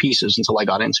first few pieces until I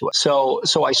got into it. So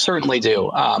I certainly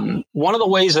do. One of the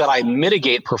ways that I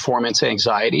mitigate performance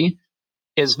anxiety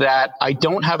is that I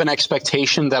don't have an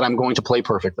expectation that I'm going to play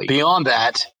perfectly. Beyond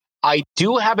that, I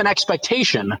do have an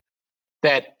expectation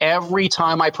that every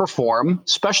time I perform,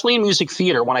 especially in music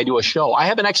theater, when I do a show, I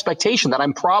have an expectation that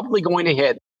I'm probably going to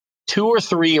hit 2 or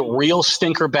 3 real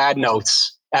stinker bad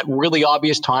notes at really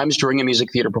obvious times during a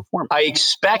music theater performance. I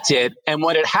expect it, and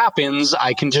when it happens,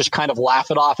 I can just kind of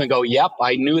laugh it off and go, yep,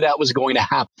 I knew that was going to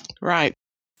happen. Right.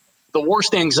 The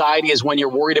worst anxiety is when you're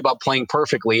worried about playing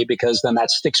perfectly, because then that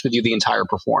sticks with you the entire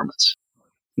performance.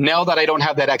 Now that I don't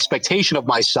have that expectation of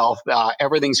myself,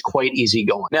 everything's quite easy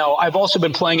going. Now, I've also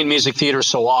been playing in music theater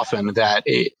so often that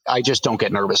I just don't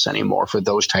get nervous anymore for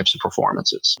those types of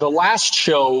performances. The last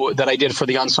show that I did for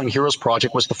the Unsung Heroes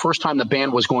Project was the first time the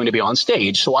band was going to be on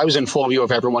stage. So I was in full view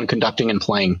of everyone conducting and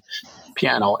playing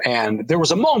piano. And there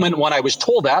was a moment when I was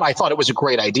told that I thought it was a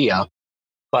great idea,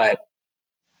 but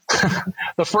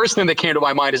the first thing that came to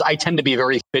my mind is I tend to be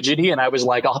very fidgety, and I was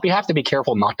like, I'll have to be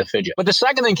careful not to fidget. But the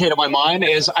second thing came to my mind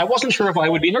is I wasn't sure if I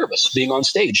would be nervous being on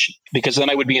stage, because then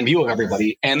I would be in view of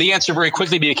everybody. And the answer very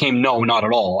quickly became no, not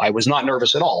at all. I was not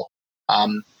nervous at all.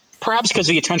 Perhaps because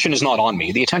the attention is not on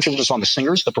me. The attention is just on the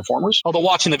singers, the performers. Although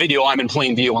watching the video, I'm in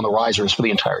plain view on the risers for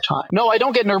the entire time. No, I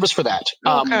don't get nervous for that.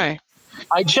 Okay.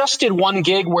 I just did one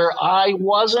gig where I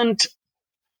wouldn't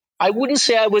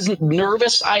say I was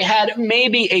nervous. I had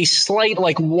maybe a slight,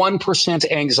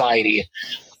 1% anxiety.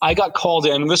 I got called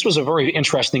in. This was a very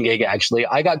interesting gig, actually.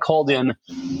 I got called in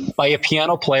by a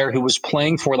piano player who was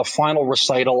playing for the final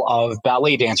recital of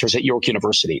ballet dancers at York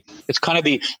University. It's kind of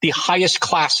the highest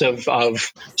class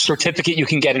of certificate you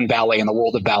can get in ballet, in the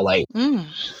world of ballet. And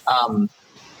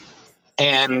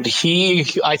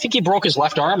I think he broke his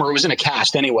left arm, or it was in a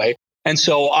cast anyway. And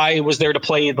so I was there to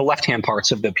play the left-hand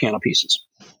parts of the piano pieces.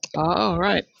 Oh,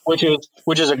 right. Which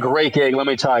is a great gig, let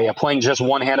me tell you. Playing just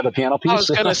one hand of a piano piece. I was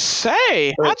going to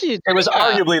say, how do you do It was that?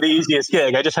 arguably the easiest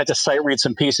gig. I just had to sight read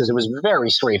some pieces. It was very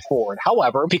straightforward.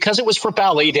 However, because it was for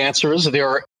ballet dancers,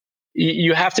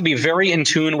 you have to be very in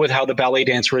tune with how the ballet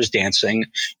dancer is dancing.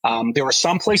 There are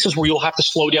some places where you'll have to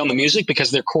slow down the music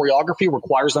because their choreography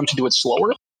requires them to do it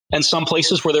slower, and some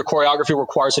places where their choreography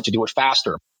requires it to do it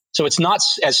faster. So it's not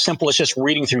as simple as just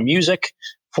reading through music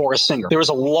for a singer. There was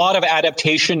a lot of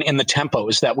adaptation in the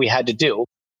tempos that we had to do.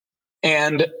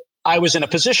 And I was in a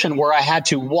position where I had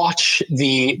to watch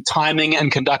the timing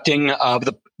and conducting of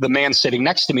the man sitting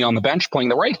next to me on the bench playing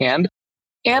the right hand.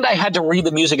 And I had to read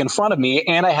the music in front of me,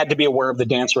 and I had to be aware of the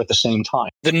dancer at the same time.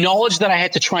 The knowledge that I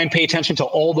had to try and pay attention to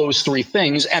all those three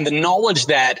things, and the knowledge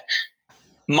that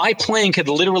my playing could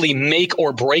literally make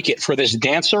or break it for this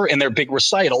dancer in their big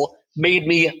recital, made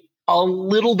me a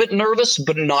little bit nervous,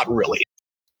 but not really.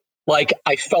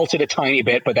 I felt it a tiny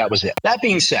bit, but that was it. That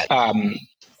being said, I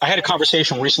had a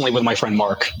conversation recently with my friend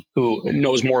Mark, who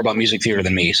knows more about music theater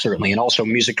than me, certainly, and also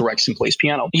music directs and plays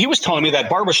piano. He was telling me that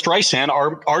Barbra Streisand,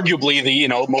 arguably the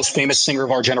most famous singer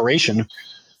of our generation,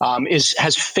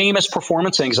 has famous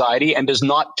performance anxiety and does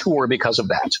not tour because of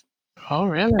that. Oh,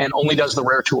 really? And only does the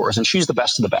rare tours, and she's the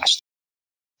best of the best.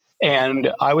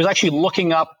 And I was actually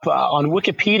looking up on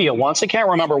Wikipedia once. I can't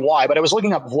remember why, but I was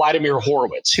looking up Vladimir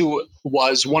Horowitz, who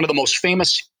was one of the most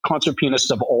famous concert pianists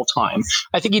of all time.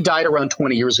 I think he died around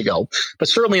 20 years ago, but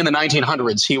certainly in the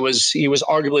 1900s, he was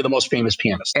arguably the most famous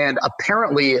pianist. And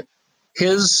apparently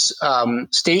his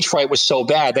stage fright was so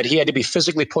bad that he had to be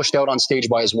physically pushed out on stage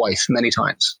by his wife many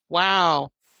times. Wow.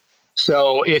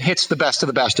 So it hits the best of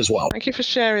the best as well. Thank you for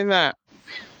sharing that.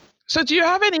 So do you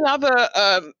have any other,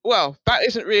 that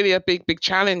isn't really a big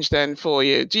challenge then for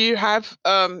you. Do you have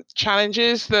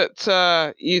challenges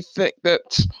that you think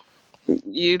that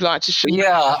you'd like to share?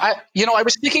 Yeah, I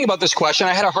was thinking about this question.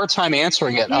 I had a hard time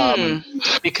answering it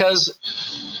because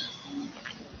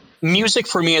music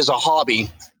for me is a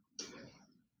hobby.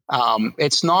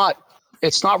 It's not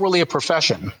really a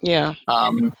profession. Yeah.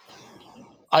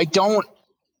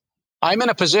 I'm in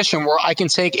a position where I can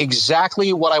take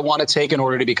exactly what I want to take in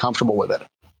order to be comfortable with it.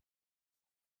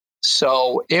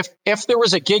 So if there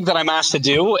was a gig that I'm asked to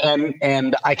do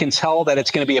and I can tell that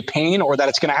it's going to be a pain or that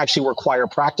it's going to actually require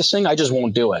practicing, I just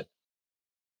won't do it.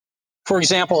 For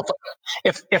example,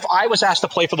 if I was asked to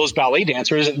play for those ballet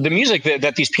dancers, the music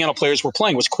that these piano players were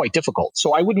playing was quite difficult.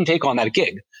 So I wouldn't take on that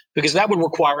gig because that would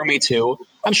require me to,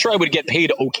 I'm sure I would get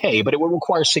paid okay, but it would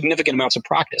require significant amounts of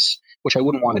practice, which I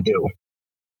wouldn't want to do.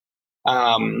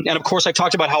 And of course, I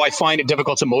talked about how I find it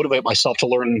difficult to motivate myself to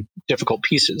learn difficult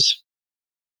pieces.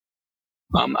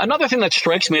 Another thing that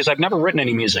strikes me is I've never written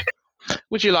any music.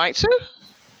 Would you like to?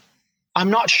 I'm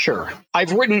not sure.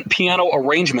 I've written piano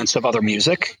arrangements of other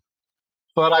music,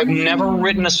 but I've never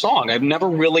written a song. I've never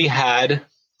really had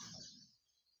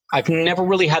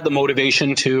the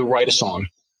motivation to write a song.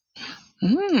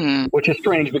 Which is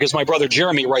strange because my brother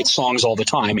Jeremy writes songs all the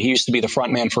time. He used to be the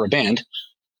front man for a band.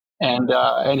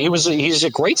 And he's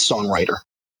a great songwriter,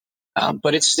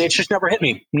 but it's just never hit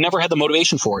me. Never had the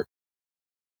motivation for it.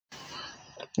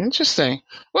 Interesting.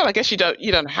 Well, I guess you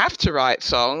don't have to write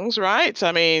songs, right?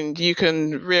 I mean, you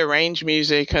can rearrange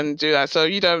music and do that. So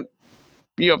you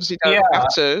obviously don't have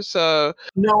to. So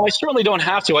no, I certainly don't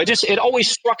have to. It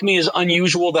always struck me as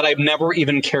unusual that I've never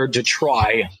even cared to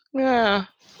try. Yeah.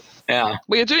 Yeah.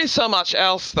 Well, you're doing so much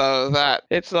else, though, that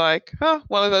it's like,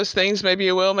 one of those things. Maybe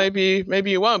you will, maybe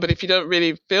you won't. But if you don't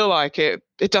really feel like it,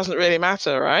 it doesn't really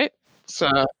matter, right? So,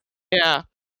 yeah.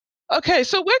 Okay,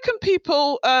 so where can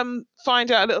people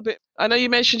find out a little bit? I know you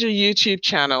mentioned your YouTube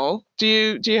channel.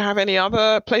 Do you have any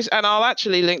other place? And I'll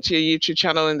actually link to your YouTube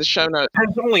channel in the show notes.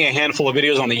 There's only a handful of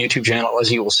videos on the YouTube channel,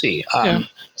 as you will see.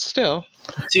 Still.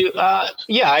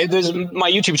 There's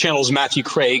my YouTube channel is Matthew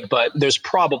Craig, but there's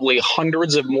probably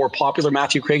hundreds of more popular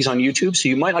Matthew Craigs on YouTube, so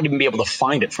you might not even be able to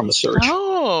find it from a search.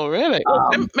 Oh, really?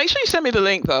 Make sure you send me the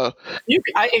link, though.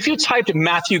 If you typed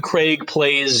Matthew Craig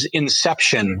plays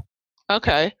Inception,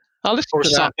 okay, I'll listen or to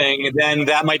something, then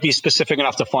that might be specific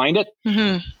enough to find it.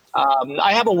 Mm-hmm.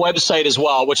 I have a website as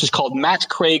well, which is called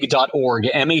mattcraig.org,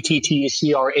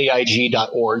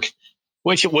 mattcraig.org,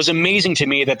 which was amazing to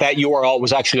me that URL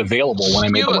was actually available when I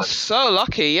made the website. You were so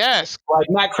lucky, yes. Like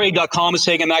mattcraig.com was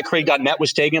taken, mattcraig.net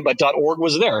was taken, but .org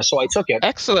was there, so I took it.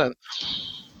 Excellent.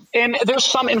 And there's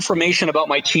some information about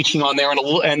my teaching on there,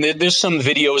 and there's some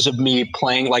videos of me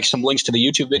playing, like some links to the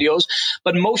YouTube videos.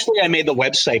 But mostly I made the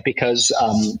website because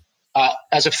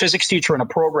as a physics teacher and a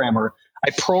programmer, I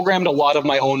programmed a lot of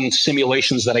my own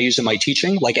simulations that I use in my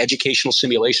teaching, like educational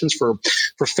simulations for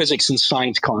physics and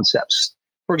science concepts.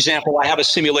 For example, I have a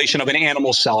simulation of an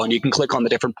animal cell, and you can click on the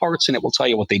different parts, and it will tell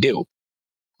you what they do.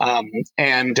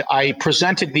 And I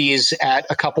presented these at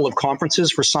a couple of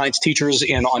conferences for science teachers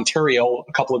in Ontario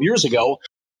a couple of years ago,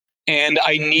 and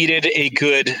I needed a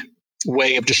good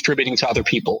way of distributing to other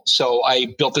people. So I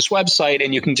built this website,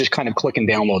 and you can just kind of click and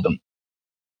download them.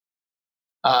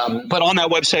 But on that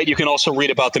website, you can also read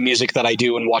about the music that I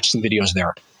do and watch some videos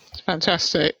there.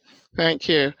 Fantastic. Thank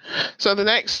you. So the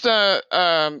next,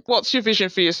 what's your vision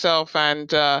for yourself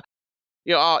and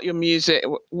your art, your music?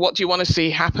 What do you want to see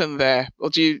happen there? Or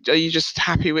are you just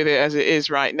happy with it as it is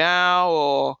right now?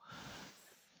 Or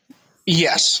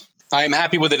yes, I'm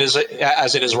happy with it as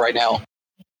it is right now.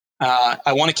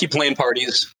 I want to keep playing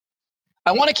parties.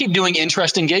 I want to keep doing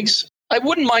interesting gigs. I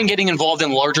wouldn't mind getting involved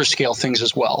in larger scale things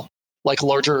as well, like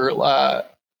larger,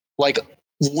 like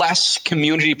less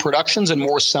community productions and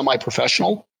more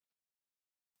semi-professional.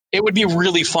 It would be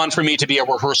really fun for me to be a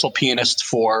rehearsal pianist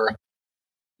for,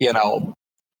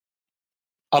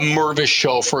 a Mervis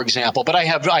show, for example. But I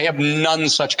have none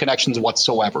such connections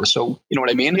whatsoever. So you know what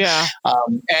I mean? Yeah.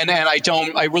 And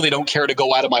I really don't care to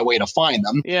go out of my way to find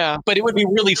them. Yeah. But it would be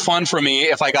really fun for me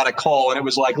if I got a call and it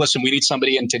was like, listen, we need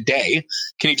somebody in today.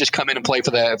 Can you just come in and play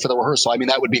for the rehearsal? I mean,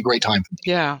 that would be a great time for me.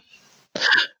 Yeah.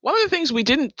 One of the things we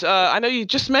didn't, I know you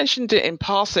just mentioned it in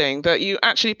passing, that you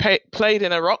actually played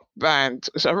in a rock band.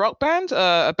 Is it a rock band?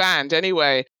 A band,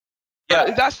 anyway.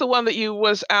 Yeah. That's the one that you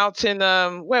was out in,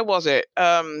 where was it?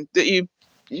 That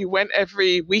you went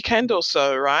every weekend or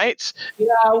so, right?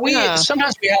 Yeah,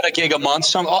 sometimes we had a gig a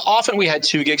month. Often we had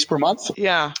 2 gigs per month.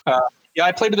 Yeah.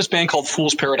 I played with this band called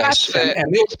Fool's Paradise.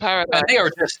 And they are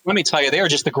just, let me tell you, they are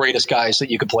just the greatest guys that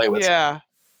you could play with. Yeah.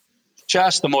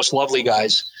 Just the most lovely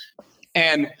guys.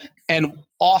 And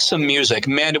awesome music.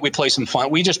 Man, did we play some fun.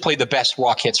 We just played the best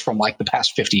rock hits from like the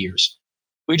past 50 years.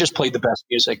 We just played the best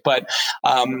music. But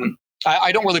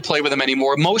I don't really play with them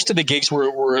anymore. Most of the gigs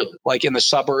were like in the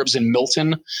suburbs in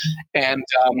Milton. And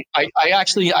I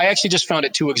actually just found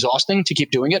it too exhausting to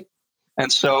keep doing it.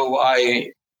 And so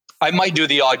I might do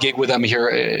the odd gig with them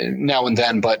here now and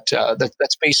then, but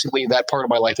that's basically, that part of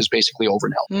my life is basically over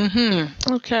now.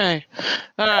 Mm-hmm. Okay.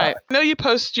 All right. I know you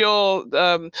post your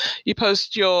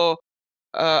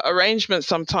arrangements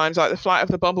sometimes, like the Flight of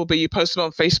the Bumblebee. You post them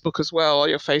on Facebook as well, or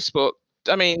your Facebook.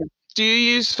 I mean, do you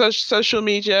use social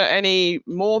media any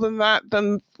more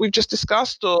than we've just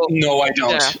discussed? Or no, I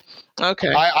don't. Yeah.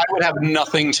 Okay. I would have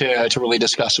nothing to really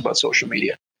discuss about social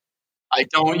media. I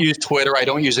don't use Twitter. I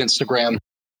don't use Instagram.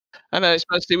 I know it's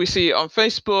mostly we see it on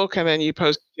Facebook, and then you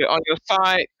post it on your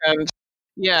site, and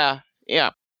yeah.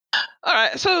 All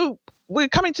right, so we're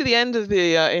coming to the end of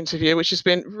the interview, which has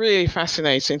been really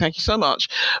fascinating. Thank you so much.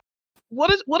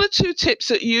 What are 2 tips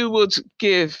that you would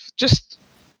give, just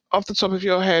off the top of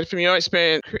your head, from your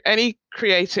experience, any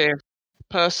creative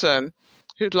person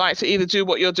who'd like to either do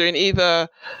what you're doing, either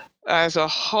as a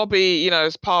hobby,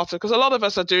 as part of, because a lot of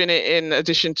us are doing it in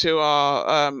addition to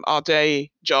our day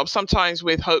job, sometimes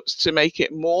with hopes to make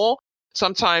it more,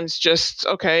 sometimes just,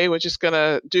 okay, we're just going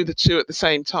to do the 2 at the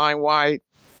same time. Why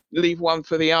leave one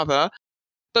for the other?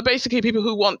 But basically people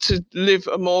who want to live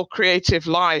a more creative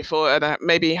life, or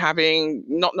maybe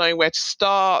not knowing where to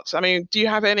start. I mean, do you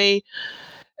have any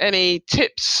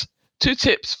tips, 2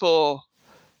 tips for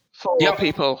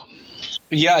people?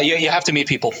 Yeah, you have to meet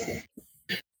people.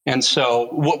 And so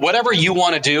whatever you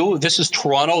want to do, this is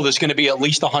Toronto. There's going to be at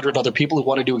least 100 other people who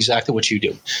want to do exactly what you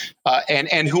do,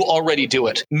 and who already do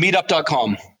it.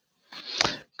 Meetup.com.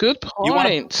 Good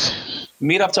point.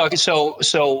 Meetup.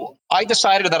 So I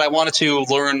decided that I wanted to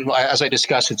learn. As I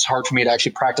discussed, it's hard for me to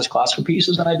actually practice classical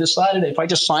pieces, and I decided if I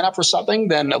just sign up for something,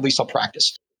 then at least I'll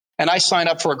practice. And I signed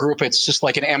up for a group. It's just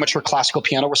like an amateur classical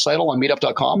piano recital on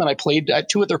Meetup.com, and I played at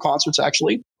 2 of their concerts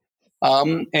actually.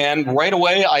 And right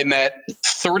away, I met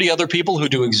 30 other people who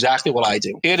do exactly what I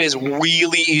do. It is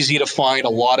really easy to find a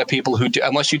lot of people who do,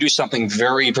 unless you do something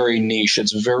very, very niche,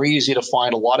 it's very easy to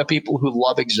find a lot of people who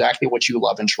love exactly what you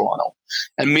love in Toronto.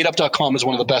 And Meetup.com is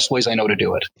one of the best ways I know to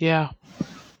do it. Yeah.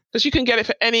 Because you can get it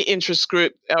for any interest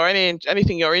group or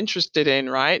anything you're interested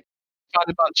in, right? Find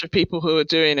a bunch of people who are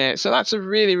doing it. So that's a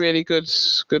really, really good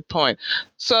point.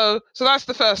 So that's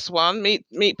the first one.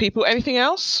 Meet people. Anything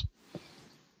else?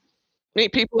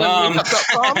 Meet people on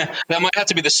meetup.com. That might have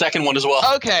to be the second one as well.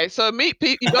 Okay, so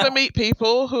you've got to meet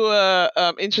people who are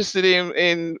interested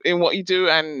in what you do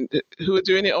and who are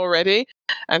doing it already.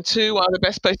 And 2, one of the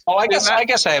best places. I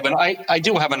guess I have I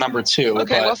do have a number 2.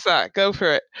 Okay, what's that? Go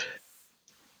for it.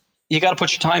 You got to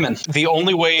put your time in. The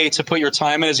only way to put your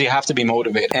time in is you have to be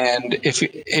motivated. And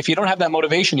if you don't have that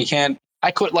motivation, you can't.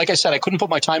 Like I said, I couldn't put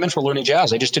my time in for learning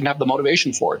jazz. I just didn't have the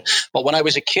motivation for it. But when I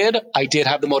was a kid, I did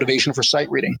have the motivation for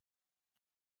sight reading.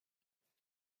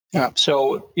 Yeah.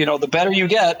 So, the better you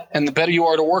get and the better you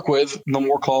are to work with, the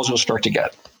more calls you'll start to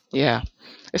get. Yeah.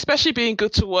 Especially being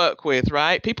good to work with,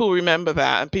 right? People remember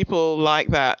that and people like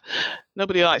that.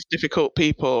 Nobody likes difficult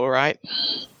people, right?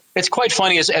 It's quite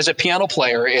funny as a piano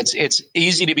player. It's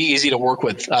easy to be easy to work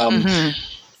with.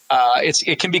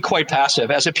 It can be quite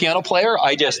passive. As a piano player,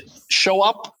 I just show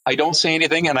up, I don't say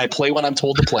anything, and I play when I'm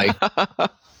told to play.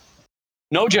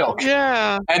 No joke.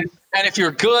 Yeah. And if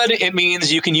you're good, it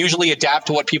means you can usually adapt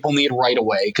to what people need right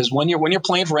away. Because when you're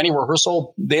playing for any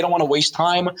rehearsal, they don't want to waste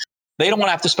time. They don't want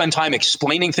to have to spend time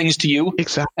explaining things to you.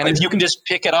 Exactly. And if you can just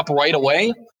pick it up right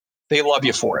away, they love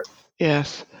you for it.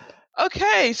 Yes.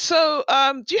 Okay. So,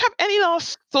 do you have any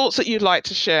last thoughts that you'd like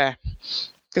to share?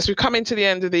 Because we're coming to the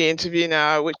end of the interview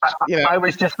now. Which, I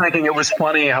was just thinking it was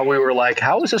funny how we were like,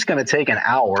 how is this going to take an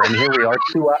hour? And here we are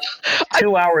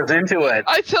 2 hours into it.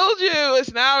 I told you it's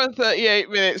an hour and 38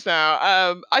 minutes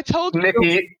now. I told you.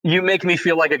 Nikki, you make me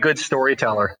feel like a good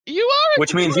storyteller. You are a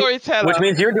good storyteller. Which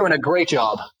means you're doing a great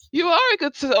job. You are a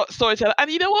good storyteller. And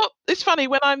you know what? It's funny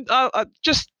when I'm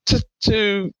just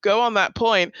to go on that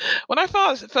point. When I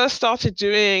first started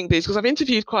doing these, because I've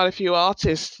interviewed quite a few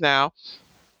artists now,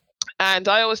 and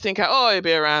I always think, it'll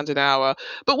be around an hour.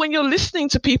 But when you're listening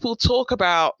to people talk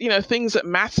about, things that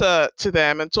matter to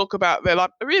them and talk about their life,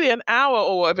 really an hour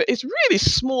or whatever, it's really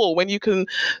small when you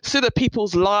consider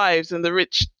people's lives and the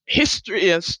rich history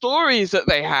and stories that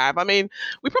they have. I mean,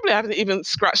 we probably haven't even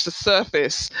scratched the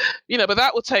surface, but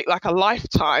that would take like a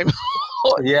lifetime.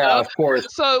 Yeah, of course.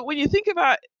 So when you think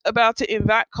about it in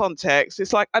that context,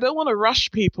 it's like I don't want to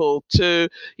rush people to,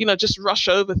 just rush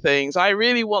over things. I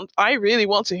really want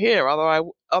to hear.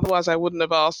 Otherwise, I wouldn't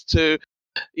have asked to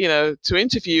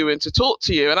interview and to talk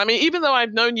to you. And I mean, even though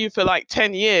I've known you for like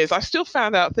 10 years, I still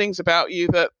found out things about you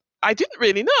that I didn't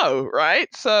really know. Right?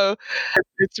 So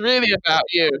it's really about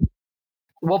you.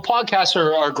 Well, podcasts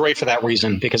are great for that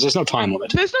reason because there's no time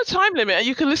limit. There's no time limit, and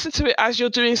you can listen to it as you're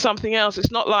doing something else.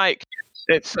 It's not like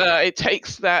it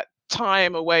takes that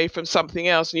time away from something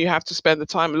else and you have to spend the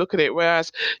time and look at it, whereas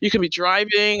you can be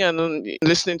driving and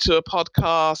listening to a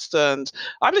podcast, and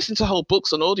I've listened to whole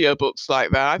books on audiobooks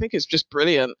like that. I think it's just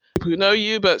brilliant. People who know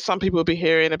you, but some people will be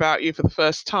hearing about you for the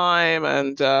first time,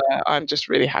 and I'm just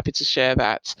really happy to share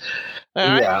that.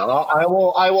 Right? Yeah, I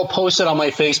will post it on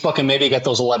my Facebook and maybe get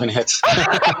those 11 hits.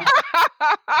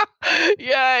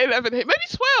 Yeah, 11 hits, maybe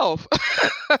 12.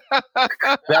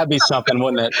 That'd be something,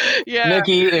 wouldn't it? Yeah,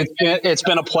 Nikki, it's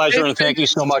been a pleasure, and thank you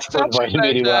so much for inviting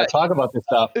me to talk about this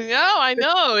stuff. No, I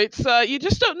know it's you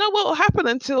just don't know what will happen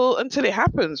until it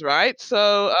happens, right?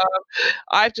 So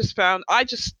I just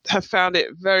have found it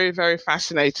very, very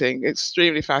fascinating,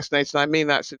 extremely fascinating. I mean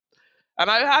that. And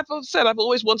I have said I've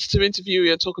always wanted to interview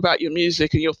you and talk about your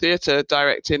music and your theatre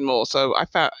directing more. So I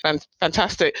found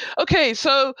fantastic. Okay,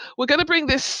 so we're going to bring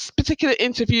this particular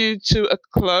interview to a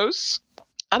close.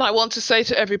 And I want to say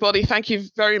to everybody, thank you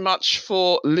very much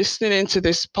for listening into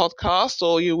this podcast,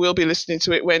 or you will be listening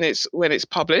to it when it's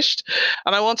published.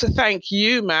 And I want to thank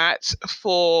you, Matt,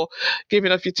 for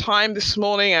giving up your time this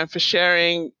morning and for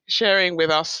sharing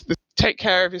with us. Take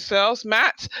care of yourselves.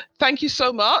 Matt, thank you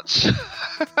so much.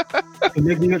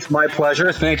 Nikki, it's my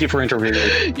pleasure. Thank you for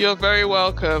interviewing. You're very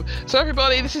welcome. So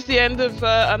everybody, this is the end of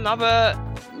another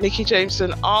Nikki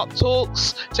Jameson Art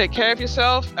Talks. Take care of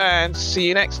yourself and see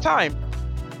you next time.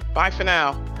 Bye for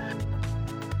now.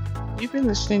 You've been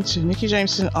listening to Nikki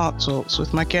Jameson Art Talks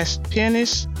with my guest,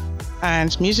 pianist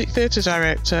and music theatre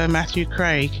director Matthew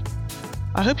Craig.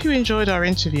 I hope you enjoyed our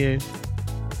interview.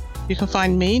 You can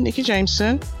find me, Nikki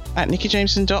Jameson, at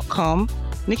nikkijameson.com,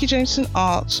 Nikki Jameson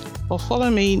Art, or follow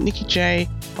me, Nikki J,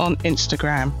 on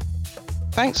Instagram.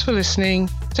 Thanks for listening.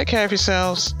 Take care of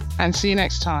yourselves and see you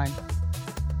next time.